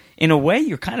confidence. In a way,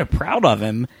 you're kind of proud of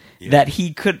him that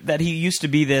he used to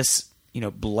be this,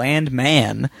 bland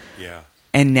man. Yeah.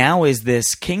 And now is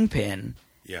this kingpin.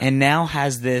 Yeah. And now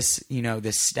has this,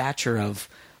 this stature of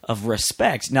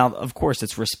respect. Now, of course,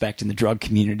 it's respect in the drug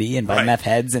community and by meth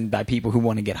heads and by people who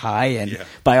want to get high and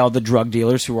by all the drug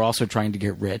dealers who are also trying to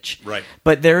get rich. Right.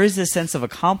 But there is this sense of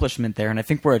accomplishment there, and I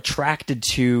think we're attracted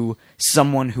to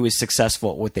someone who is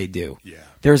successful at what they do. Yeah.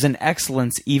 There's an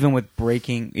excellence even with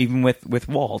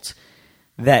Walt,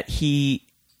 that he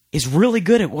is really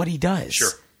good at what he does. Sure.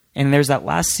 And there's that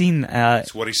last scene.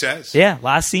 That's what he says. Yeah,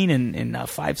 last scene in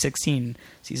 5/16,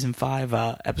 season 5,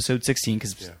 episode 16,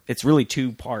 because it's really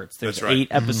 2 parts. There's That's right. 8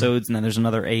 episodes, and then there's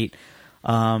another 8.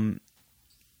 But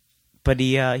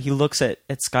he looks at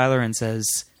Skylar and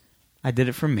says, "I did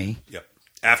it for me." Yep.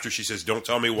 After she says, "Don't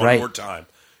tell me one more time,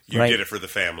 you did it for the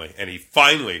family," and he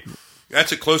finally. That's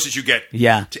the closest you get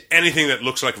to anything that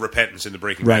looks like repentance in the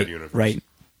Breaking Bad universe. Right.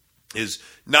 Is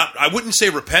not. I wouldn't say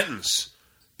repentance.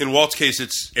 In Walt's case,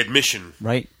 it's admission.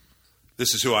 Right.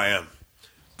 This is who I am.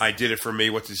 I did it for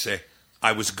me. What did he say?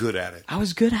 I was good at it. I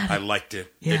was good at it. I liked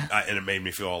it. Yeah. And it made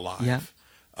me feel alive. Yeah.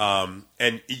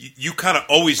 And you kind of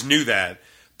always knew that,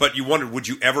 but you wondered, would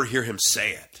you ever hear him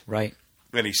say it? Right.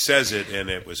 And he says it, and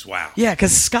it was wow. Yeah,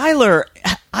 because Skylar,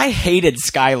 I hated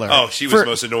Skylar. Oh, she was the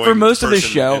most annoying for most of the person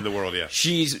show in the world. Yeah,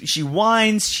 she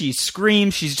whines, she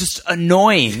screams, she's just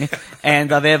annoying, and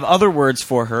they have other words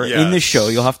for her in the show.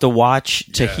 You'll have to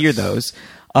watch to hear those.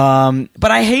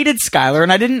 But I hated Skylar,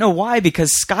 and I didn't know why,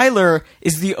 because Skylar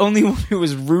is the only one who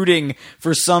was rooting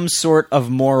for some sort of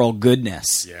moral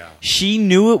goodness. Yeah. She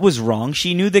knew it was wrong.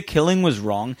 She knew the killing was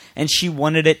wrong, and she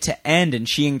wanted it to end, and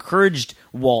she encouraged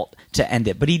Walt to end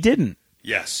it, but he didn't.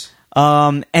 Yes.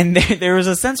 And there was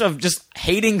a sense of just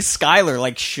hating Skylar,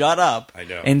 like, shut up. I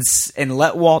know. And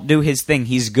let Walt do his thing.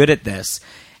 He's good at this.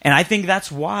 And I think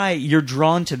that's why you're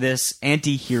drawn to this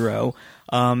anti-hero,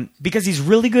 because he's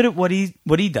really good at what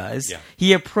he does. Yeah.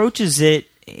 He approaches it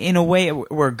in a way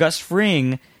where Gus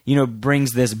Fring,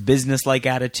 brings this business-like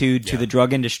attitude to the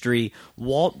drug industry.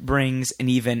 Walt brings an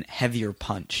even heavier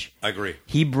punch. I agree.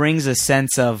 He brings a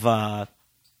sense of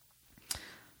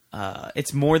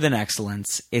it's more than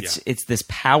excellence. It's this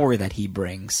power that he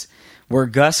brings. Where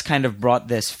Gus kind of brought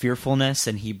this fearfulness,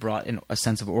 and he brought in a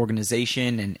sense of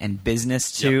organization and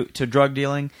business to drug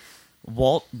dealing.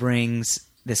 Walt brings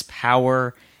this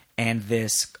power and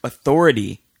this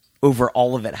authority over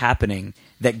all of it happening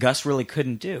that Gus really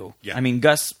couldn't do. Yeah. I mean,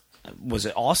 Gus was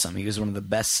awesome. He was one of the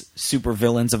best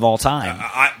supervillains of all time.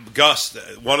 Gus,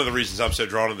 one of the reasons I'm so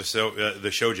drawn to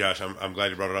the show, Josh, I'm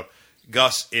glad you brought it up.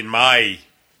 Gus, in my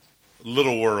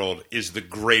little world, is the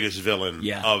greatest villain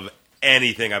of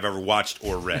anything I've ever watched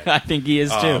or read. I think he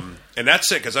is too. And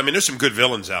that's it, because there's some good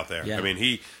villains out there. Yeah. I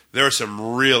mean, there are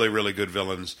some really, really good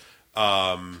villains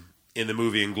in the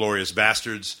movie Inglourious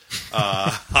Bastards.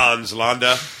 Hans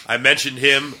Landa, I mentioned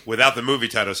him without the movie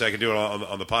title, so I can do it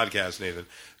on the podcast, Nathan.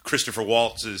 Christopher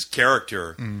Waltz's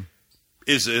character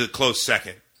is a close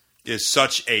second. is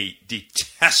such a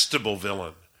detestable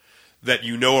villain that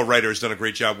you know a writer has done a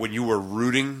great job when you were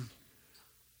rooting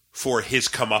for his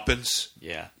comeuppance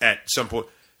at some point.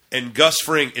 And Gus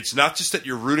Fring, it's not just that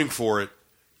you're rooting for it,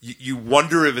 you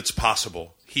wonder if it's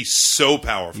possible. He's so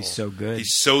powerful. He's so good.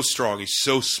 He's so strong. He's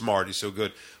so smart. He's so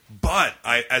good. But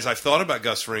as I've thought about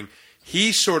Gus Fring,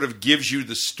 he sort of gives you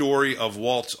the story of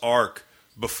Walt's arc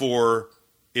before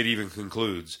it even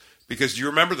concludes. Because do you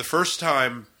remember the first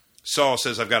time Saul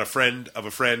says, I've got a friend of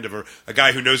a friend of a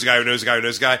guy who knows a guy who knows a guy who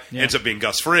knows a guy, ends up being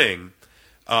Gus Fring,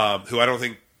 who I don't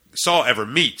think Saul ever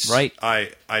meets. Right.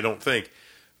 I don't think.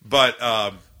 But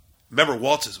remember,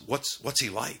 Walt says, what's he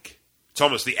like? It's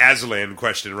almost the Aslan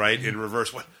question, right? Mm-hmm. In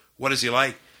reverse. What is he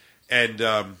like? And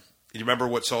you remember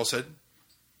what Saul said?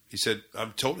 He said,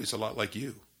 I'm told he's a lot like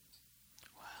you.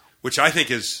 Wow. Which I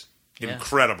think is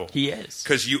incredible. He is.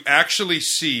 Because you actually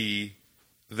see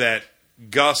that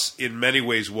Gus, in many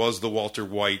ways, was the Walter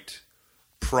White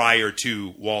prior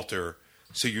to Walter.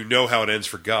 So you know how it ends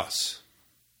for Gus.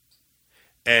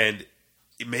 And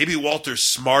maybe Walter's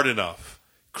smart enough,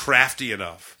 crafty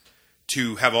enough,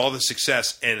 to have all the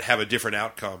success and have a different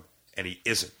outcome, and he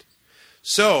isn't.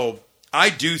 So I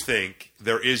do think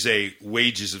there is a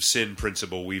wages of sin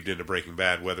principle weaved into Breaking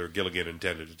Bad, whether Gilligan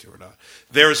intended it to or not.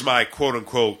 There's my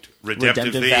quote-unquote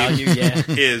redemptive theme, value,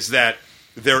 is that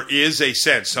there is a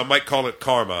sense, some might call it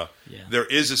karma, there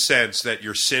is a sense that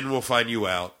your sin will find you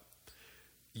out.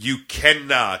 You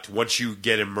cannot, once you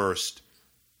get immersed,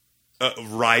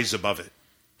 rise above it.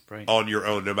 Right. On your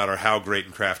own, no matter how great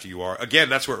and crafty you are. Again,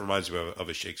 that's what reminds me of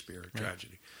a Shakespeare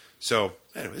tragedy. So,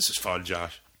 anyway, this is fun,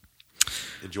 Josh.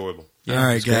 Enjoyable. All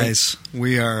right, guys.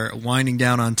 We are winding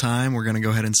down on time. We're going to go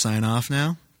ahead and sign off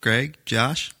now. Greg,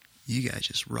 Josh, you guys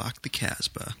just rocked the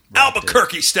Casbah.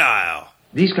 Albuquerque style.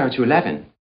 Please go to 11.